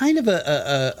kind of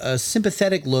a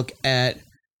sympathetic look at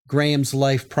Graham's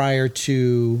life prior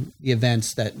to the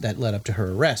events that led up to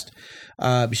her arrest.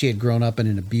 She had grown up in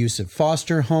an abusive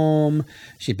foster home.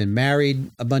 She had been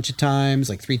married a bunch of times,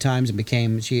 like 3 times,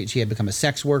 and she had become a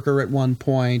sex worker at one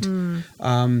point.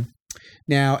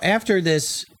 Now, after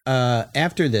this,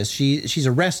 she's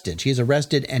arrested. She is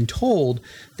arrested and told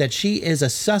that she is a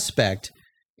suspect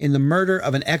in the murder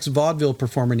of an ex-vaudeville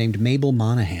performer named Mabel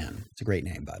Monahan. It's a great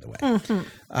name, by the way.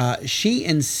 She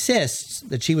insists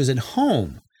that she was at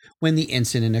home when the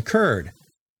incident occurred,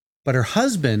 but her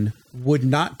husband would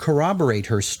not corroborate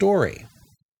her story.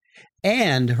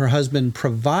 And her husband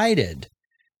provided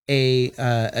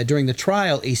during the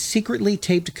trial, a secretly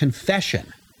taped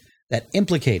confession that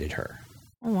implicated her.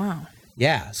 Oh, wow.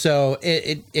 Yeah. So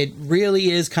it really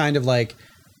is kind of like,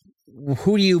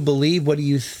 who do you believe? What do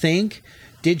you think?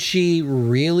 Did she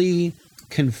really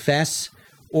confess,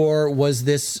 or was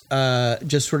this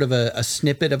just sort of a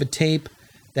snippet of a tape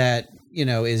that, you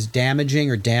know, is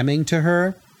damaging or damning to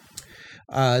her?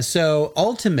 So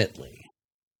ultimately,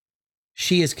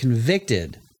 she is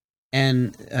convicted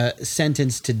and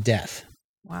sentenced to death.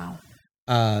 Wow.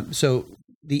 So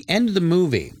the end of the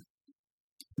movie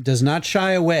does not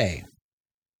shy away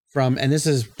from, and this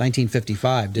is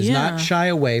 1955, does not shy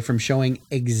away from showing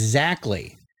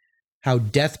exactly how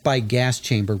death by gas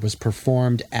chamber was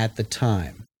performed at the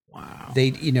time. Wow.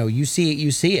 You see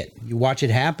it, you watch it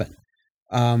happen.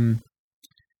 Now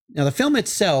the film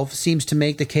itself seems to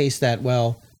make the case that,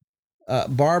 well,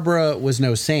 Barbara was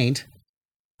no saint,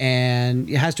 and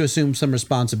has to assume some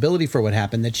responsibility for what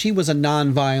happened, that she was a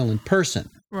nonviolent person.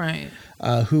 Right.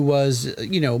 Who was,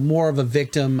 more of a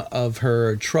victim of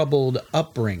her troubled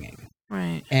upbringing.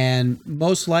 Right. And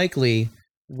most likely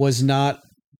was not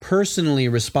personally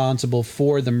responsible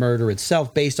for the murder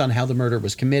itself based on how the murder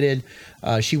was committed.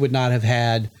 She would not have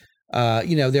had,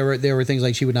 there were things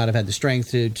like she would not have had the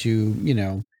strength to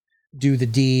do the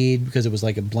deed because it was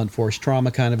like a blunt force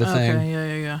trauma kind of a thing.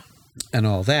 Okay, yeah. And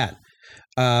all that.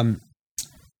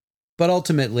 But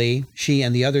ultimately, she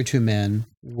and the other two men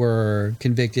were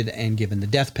convicted and given the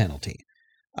death penalty.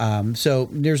 So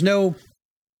there's no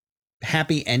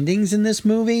happy endings in this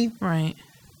movie. Right.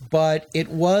 But it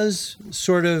was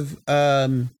sort of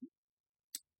kind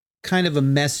of a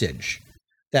message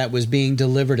that was being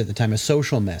delivered at the time, a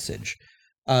social message.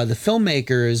 The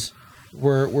filmmakers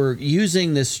were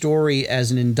using this story as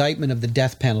an indictment of the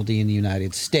death penalty in the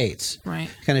United States. Right.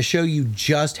 Kind of show you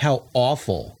just how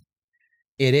awful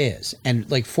it is, and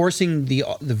like forcing the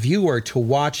viewer to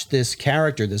watch this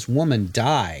character, this woman,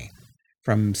 die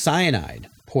from cyanide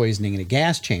poisoning in a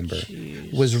gas chamber.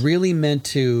 Jeez. Was really meant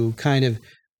to kind of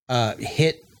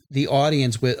hit the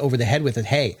audience over the head with it.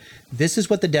 Hey, this is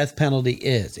what the death penalty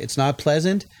is. It's not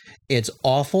pleasant. It's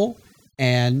awful,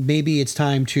 and maybe it's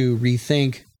time to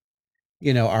rethink,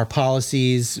 our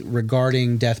policies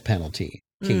regarding death penalty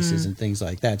cases and things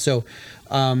like that. So,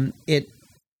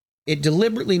 it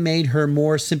deliberately made her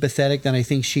more sympathetic than I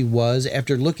think she was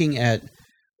after looking at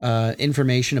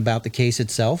information about the case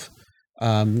itself,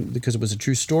 because it was a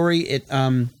true story.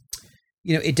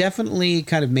 It definitely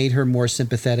kind of made her more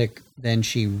sympathetic than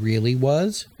she really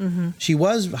was. Mm-hmm. She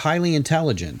was highly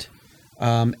intelligent,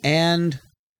 and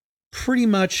pretty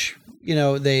much,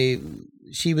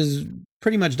 she was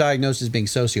pretty much diagnosed as being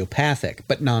sociopathic,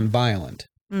 but nonviolent.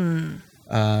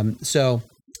 So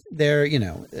there,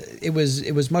 it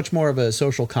was much more of a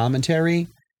social commentary,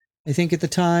 I think, at the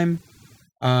time.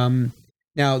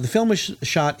 Now the film was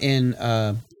shot in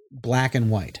black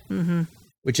and white,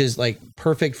 which is like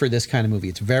perfect for this kind of movie.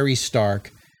 It's very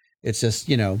stark. It's just,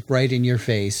 right in your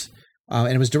face.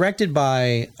 And it was directed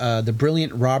by the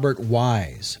brilliant Robert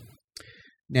Wise.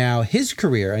 Now his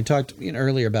career, I talked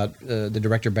earlier about the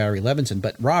director Barry Levinson,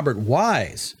 but Robert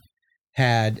Wise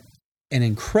had an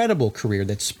incredible career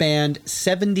that spanned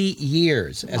 70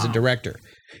 years as a director,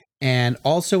 and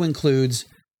also includes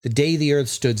The Day the Earth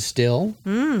Stood Still,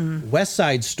 West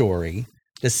Side Story,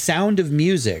 The Sound of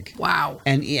Music,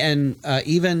 and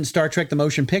even Star Trek: The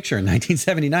Motion Picture in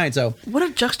 1979. So what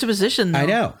a juxtaposition,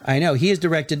 though. I know. He has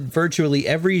directed virtually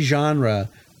every genre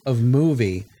of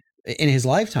movie in his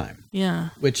lifetime. Yeah.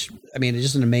 Which, it's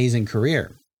just an amazing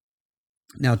career.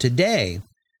 Now today,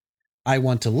 I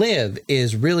Want to Live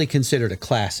is really considered a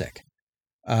classic.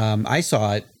 I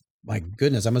saw it, my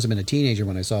goodness, I must have been a teenager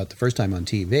when I saw it the first time on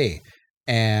TV,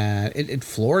 and it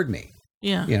floored me.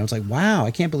 Yeah. It's like, wow,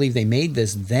 I can't believe they made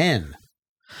this then.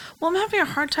 Well, I'm having a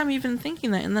hard time even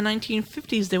thinking that in the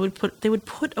 1950s they would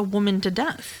put a woman to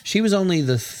death. She was only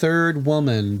the third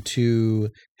woman to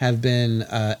have been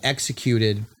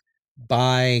executed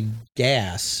by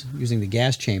gas, using the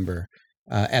gas chamber,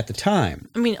 at the time.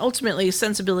 Ultimately,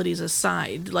 sensibilities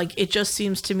aside, it just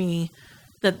seems to me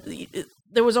that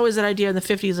there was always that idea in the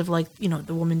 50s of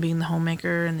the woman being the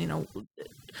homemaker, and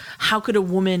how could a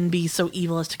woman be so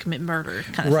evil as to commit murder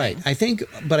kind of right. thing.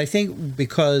 I think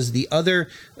because the other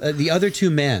two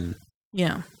men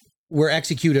were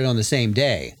executed on the same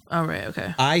day. Oh, right.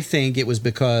 Okay. I think it was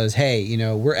because, hey,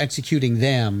 we're executing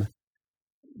them.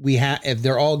 if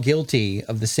they're all guilty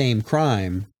of the same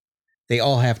crime, they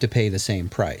all have to pay the same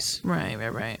price. Right.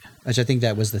 Which I think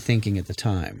that was the thinking at the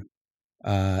time.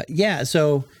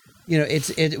 So,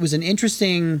 it was an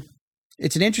interesting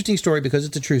story because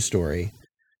it's a true story.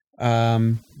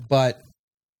 But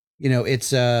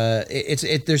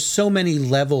there's so many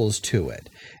levels to it,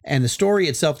 and the story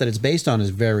itself that it's based on is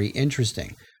very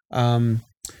interesting.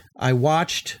 I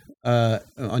watched on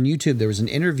YouTube, there was an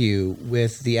interview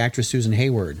with the actress Susan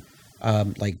Hayward,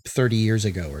 like 30 years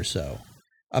ago or so,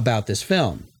 about this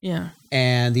film. Yeah.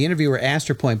 And the interviewer asked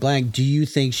her point blank, "Do you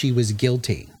think she was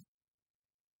guilty?"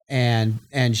 And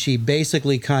she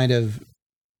basically kind of,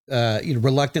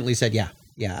 reluctantly said, "Yeah,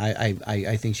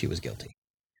 I think she was guilty."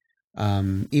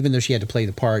 Even though she had to play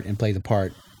the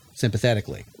part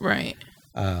sympathetically. Right.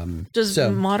 Does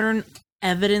modern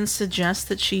evidence suggest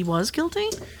that she was guilty?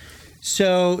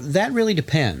 So that really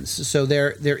depends. So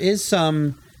there is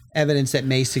some evidence that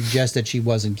may suggest that she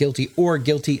wasn't guilty or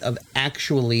guilty of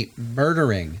actually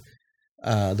murdering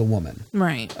the woman.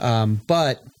 Right.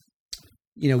 But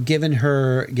given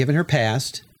her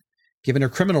past, given her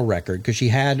criminal record, because she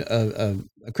had a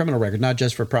criminal record not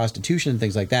just for prostitution and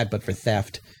things like that, but for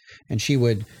theft. And she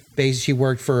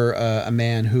worked for a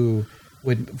man who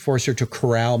would force her to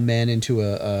corral men into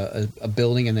a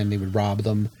building, and then they would rob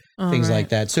them, things like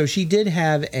that. So she did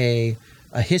have a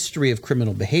history of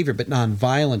criminal behavior, but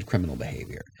nonviolent criminal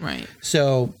behavior. Right.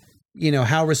 So,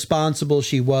 how responsible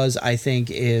she was, I think,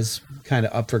 is kind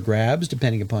of up for grabs,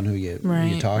 depending upon who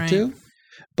you talk to.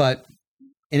 But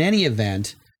in any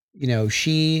event,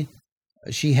 she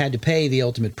had to pay the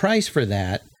ultimate price for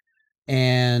that.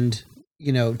 And,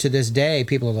 to this day,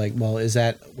 people are like, well, was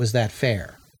that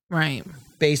fair? Right.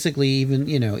 Basically,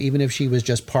 even if she was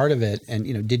just part of it,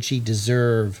 and, did she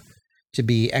deserve to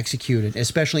be executed,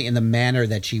 especially in the manner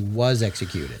that she was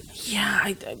executed?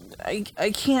 Yeah,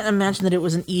 I can't imagine that it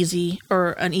was an easy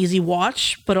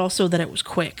watch, but also that it was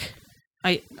quick.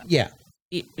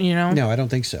 No, I don't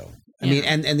think so. I mean,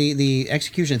 and the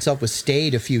execution itself was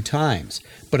stayed a few times,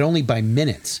 but only by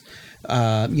minutes.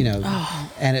 And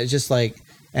it's just like,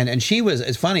 and she was,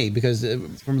 it's funny because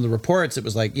from the reports, it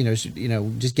was like,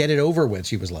 just get it over with.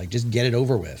 She was like, just get it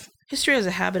over with. History has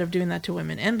a habit of doing that to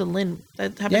women. Anne Boleyn,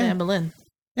 that happened to Anne Boleyn.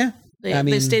 Yeah.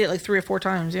 They stayed it like 3 or 4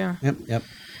 times. Yeah. Yep.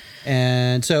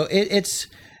 And so it's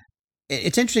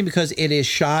interesting because it is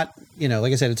shot,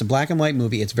 like I said, it's a black and white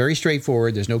movie. It's very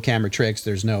straightforward. There's no camera tricks.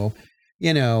 There's no,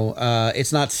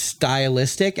 it's not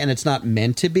stylistic, and it's not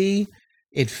meant to be.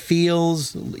 It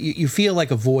feels, you feel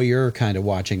like a voyeur kind of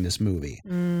watching this movie,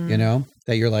 that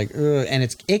you're like, ugh, and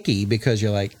it's icky because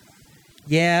you're like,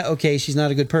 yeah, okay, she's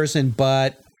not a good person,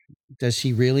 but does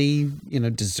she really,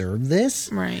 deserve this?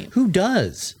 Right. Who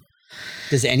does?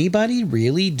 Does anybody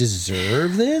really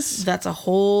deserve this? That's a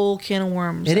whole can of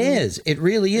worms. It is. It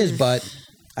really is, but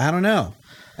I don't know.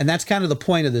 And that's kind of the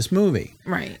point of this movie.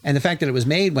 Right. And the fact that it was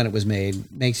made when it was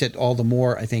made makes it all the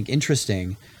more, I think,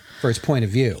 interesting for its point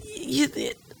of view.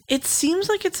 It seems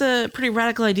like it's a pretty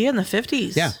radical idea in the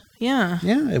 50s. Yeah. Yeah.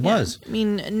 Yeah, it was. I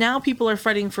mean, now people are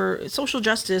fighting for social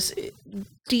justice. It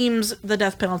deems the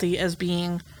death penalty as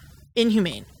being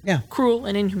inhumane. Yeah. Cruel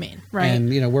and inhumane, right? And,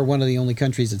 we're one of the only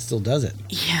countries that still does it.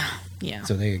 Yeah.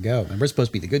 So there you go. And we're supposed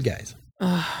to be the good guys.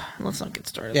 Let's not get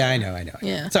started. Yeah, I know.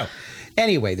 Yeah. So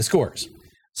anyway, the scores.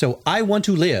 So I Want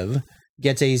to Live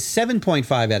gets a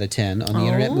 7.5 out of 10 on the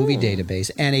Internet Movie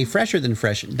Database and a fresher than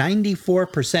fresh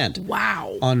 94%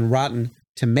 wow on Rotten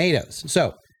Tomatoes.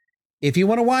 So if you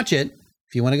want to watch it,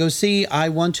 if you want to go see I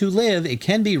Want to Live, it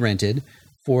can be rented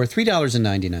for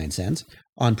 $3.99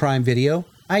 on Prime Video,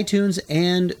 iTunes,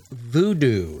 and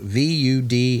Vudu,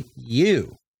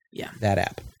 V-U-D-U. Yeah. That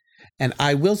app. And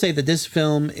I will say that this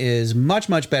film is much,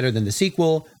 much better than the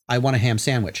sequel, I Want a Ham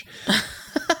Sandwich.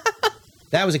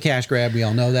 That was a cash grab. We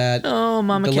all know that. Oh,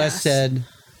 Mama The Cass. less said,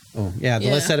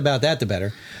 less said about that, the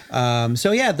better.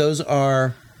 Those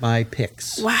are my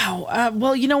picks. Wow.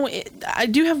 I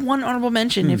do have one honorable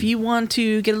mention. If you want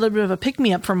to get a little bit of a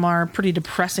pick-me-up from our pretty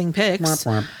depressing picks,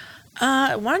 why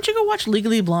don't you go watch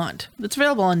Legally Blonde? It's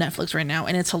available on Netflix right now,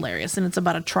 and it's hilarious. And it's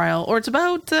about a trial, or it's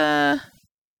about...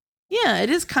 it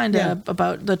is kind of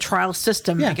about the trial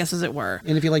system, I guess, as it were.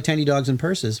 And if you like tiny dogs and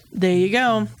purses. There you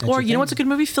go. Or, you know what's a good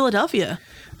movie? Philadelphia.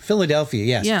 Philadelphia,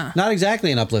 yes. Yeah. Not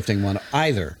exactly an uplifting one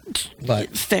either,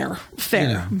 but... Fair.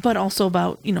 But also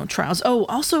about, trials. Oh,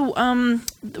 also,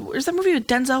 there's that movie with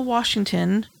Denzel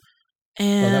Washington.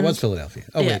 And that was Philadelphia.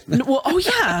 Oh, yeah. wait. Well,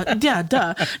 yeah,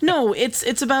 duh. No,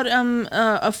 it's about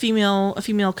a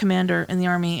female commander in the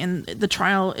army, and the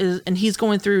trial is, and he's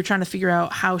going through trying to figure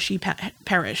out how she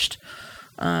perished.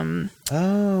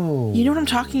 Oh. You know what I'm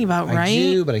talking about, right? I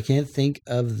do, but I can't think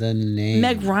of the name.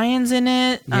 Meg Ryan's in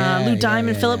it. Lou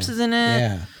Diamond Phillips is in it.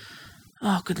 Yeah.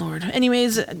 Oh, good Lord.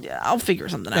 Anyways, I'll figure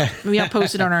something out. Maybe I'll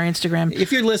post it on our Instagram.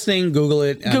 If you're listening, Google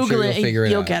it. I'm sure you'll figure it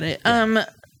out. You'll get it.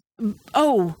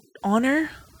 Honor?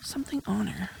 Something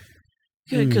Honor.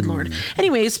 Good Lord.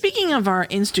 Anyways, speaking of our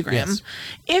Instagram,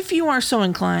 if you are so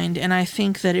inclined, and I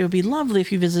think that it would be lovely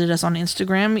if you visited us on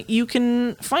Instagram, you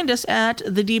can find us at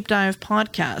The Deep Dive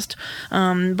Podcast.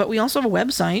 But we also have a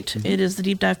website. It is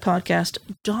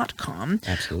thedeepdivepodcast.com.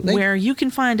 Absolutely. Where you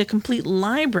can find a complete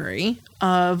library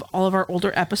of all of our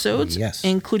older episodes,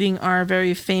 including our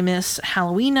very famous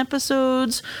Halloween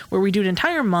episodes, where we do an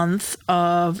entire month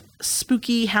of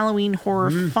spooky Halloween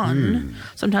horror fun.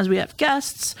 Sometimes we have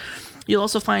guests. You'll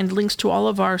also find links to all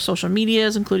of our social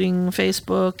medias, including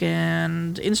Facebook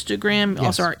and Instagram. Yes.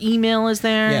 Also, our email is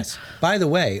there. Yes. By the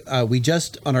way, we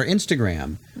just, on our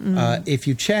Instagram, if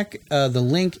you check the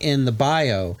link in the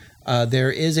bio,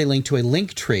 there is a link to a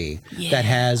link tree that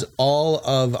has all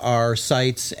of our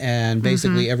sites and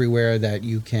basically everywhere that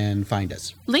you can find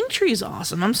us. Linktree is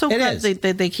awesome. I'm so glad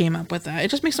they came up with that.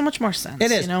 It just makes so much more sense.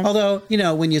 It is. You know? Although,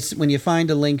 when you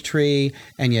find a link tree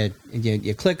and you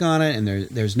click on it and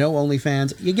there's no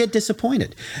OnlyFans, you get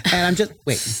disappointed. And I'm just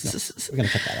we're gonna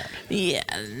cut that out. Yeah,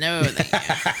 no.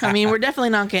 I mean, we're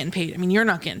definitely not getting paid. I mean, you're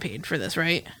not getting paid for this,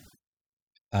 right?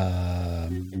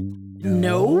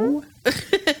 No.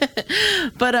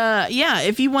 But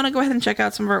if you want to go ahead and check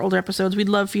out some of our older episodes, we'd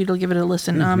love for you to give it a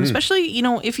listen. Especially,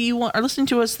 if you are listening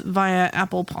to us via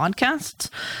Apple Podcasts,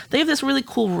 they have this really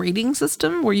cool rating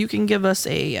system where you can give us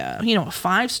a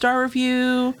 5-star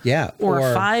review, or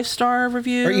a 5-star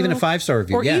review, or even a 5-star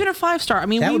review, or even a 5-star. I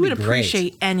mean, we would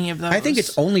appreciate any of those. I think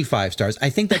it's only 5 stars. I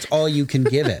think that's all you can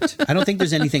give it. I don't think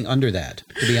there's anything under that,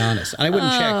 to be honest. And I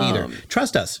wouldn't check either.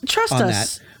 Trust us. On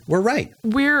that. We're right.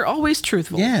 We're always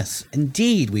truthful. Yes,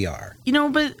 indeed we are.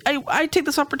 But I take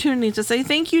this opportunity to say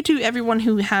thank you to everyone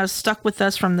who has stuck with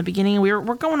us from the beginning. We're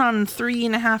going on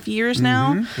 3.5 years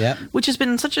now, which has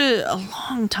been such a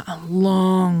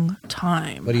long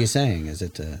time. What are you saying? Is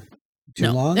it too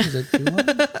long? Is it too long?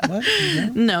 What?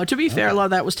 No, to be fair, a lot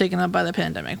of that was taken up by the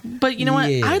pandemic. But you know what?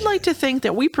 I'd like to think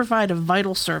that we provide a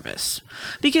vital service.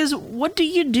 Because what do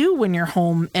you do when you're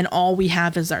home and all we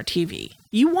have is our TV?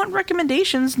 You want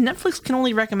recommendations. Netflix can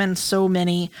only recommend so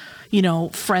many,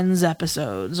 Friends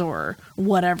episodes or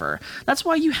whatever. That's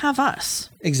why you have us.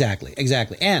 Exactly.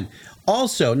 And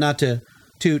also, not to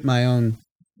toot my own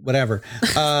whatever,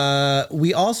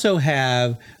 we also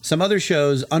have some other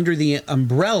shows under the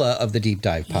umbrella of the Deep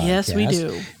Dive Podcast. Yes, we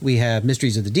do. We have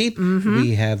Mysteries of the Deep.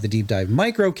 We have the Deep Dive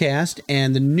Microcast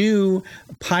and the new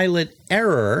Pilot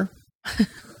Error,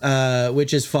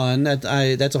 which is fun.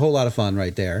 That's a whole lot of fun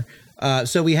right there.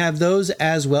 So we have those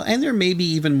as well. And there may be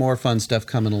even more fun stuff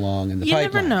coming along in the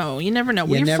pipeline. You never know.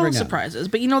 We're full of surprises.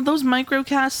 But, those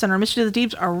microcasts and our Mystery of the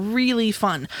Deeps are really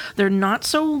fun. They're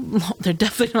they're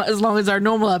definitely not as long as our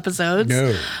normal episodes.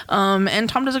 No. And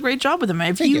Tom does a great job with them.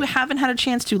 If you haven't had a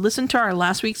chance to listen to our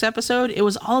last week's episode, it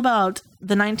was all about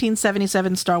the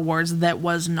 1977 Star Wars that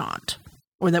was not.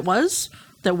 Or that was?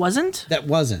 That wasn't? That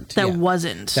wasn't. That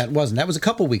wasn't. That wasn't. That was a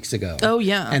couple weeks ago. Oh,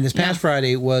 yeah. And this past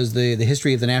Friday was the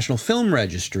history of the National Film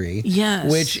Registry.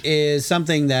 Yes. Which is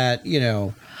something that,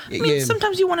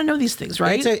 sometimes you want to know these things,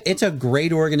 right? It's a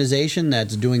great organization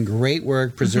that's doing great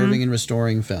work preserving and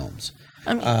restoring films.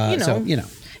 I mean,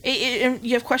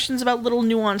 you have questions about little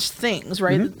nuanced things,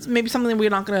 right? Maybe something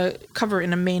we're not going to cover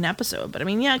in a main episode. But,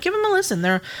 give them a listen.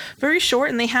 They're very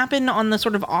short, and they happen on the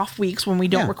sort of off weeks when we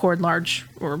don't record large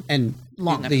or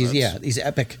long episodes. These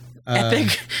epic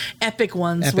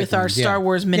ones with our Star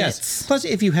Wars minutes. Yes. Plus,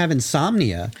 if you have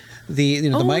insomnia, the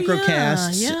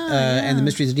microcasts and the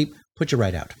Mysteries of the Deep put you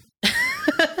right out.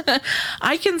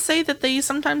 I can say that they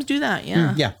sometimes do that.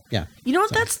 Yeah. Yeah. You know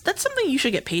what? That's something you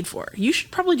should get paid for. You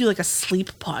should probably do like a sleep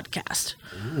podcast.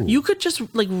 Ooh. You could just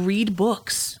read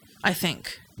books, I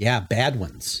think. Yeah, bad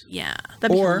ones. Yeah,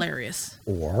 that'd be hilarious.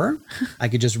 Or I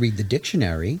could just read the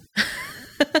dictionary.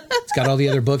 It's got all the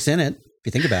other books in it, if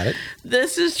you think about it.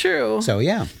 This is true. So,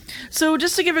 yeah. So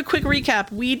just to give a quick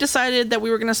recap, we decided that we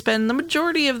were going to spend the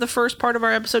majority of the first part of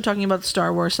our episode talking about the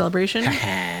Star Wars celebration.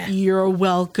 You're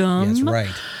welcome. That's right.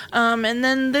 And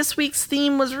then this week's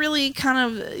theme was really kind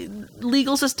of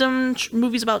legal system,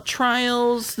 movies about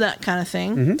trials, that kind of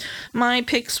thing. My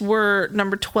picks were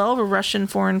number 12, a Russian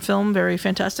foreign film, very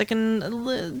fantastic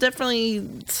and definitely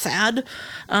sad.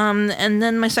 And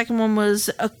then my second one was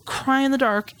A Cry in the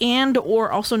Dark,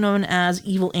 or also known as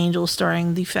Evil Angel,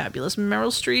 starring the fabulous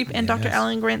Meryl Streep and Dr.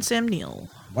 Alan Grant Sam Neill.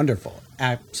 Wonderful.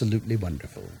 absolutely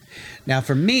wonderful. Now,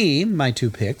 for me, my 2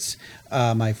 picks,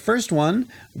 my first one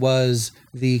was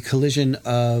the collision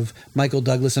of Michael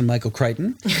Douglas and Michael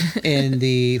Crichton in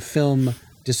the film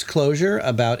Disclosure,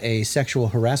 about a sexual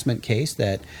harassment case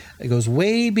that goes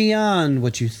way beyond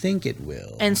what you think it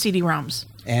will. And CD-ROMs.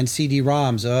 And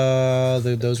CD-ROMs. Oh,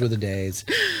 those were the days.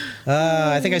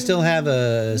 I think I still have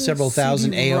several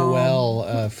thousand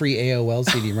AOL, free AOL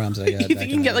CD-ROMs that I got. You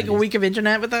think you can get like a week of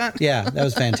internet with that? Yeah, that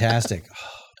was fantastic.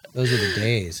 Those were the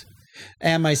days.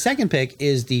 And my second pick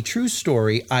is the true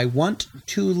story, I Want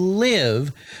to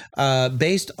Live,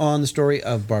 based on the story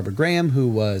of Barbara Graham, who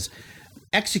was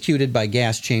executed by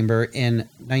gas chamber in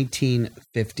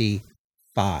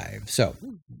 1955. So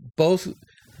both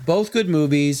good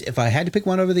movies. If I had to pick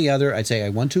one over the other, I'd say I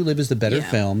Want to Live is the better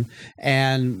film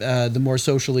and the more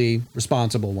socially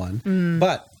responsible one.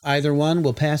 But either one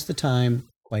will pass the time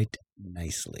quite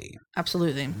nicely.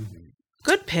 Absolutely.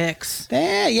 Good picks.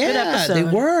 Yeah, Good episode. they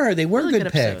were Really good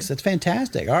good picks. episode. That's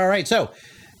fantastic. All right, so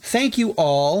thank you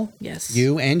all, Yes.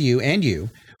 you and you and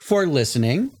you, for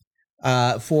listening.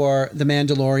 For The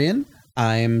Mandalorian,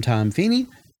 I'm Tom Feeney.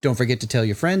 Don't forget to tell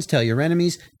your friends, tell your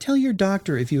enemies, tell your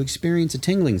doctor if you experience a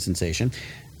tingling sensation,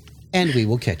 and we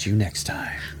will catch you next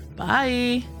time.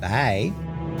 Bye. Bye.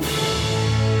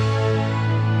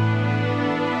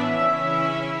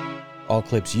 All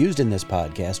clips used in this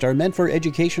podcast are meant for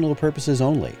educational purposes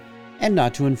only, and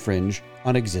not to infringe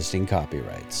on existing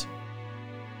copyrights.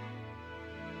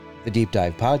 The Deep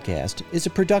Dive Podcast is a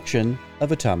production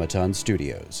of Automaton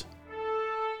Studios.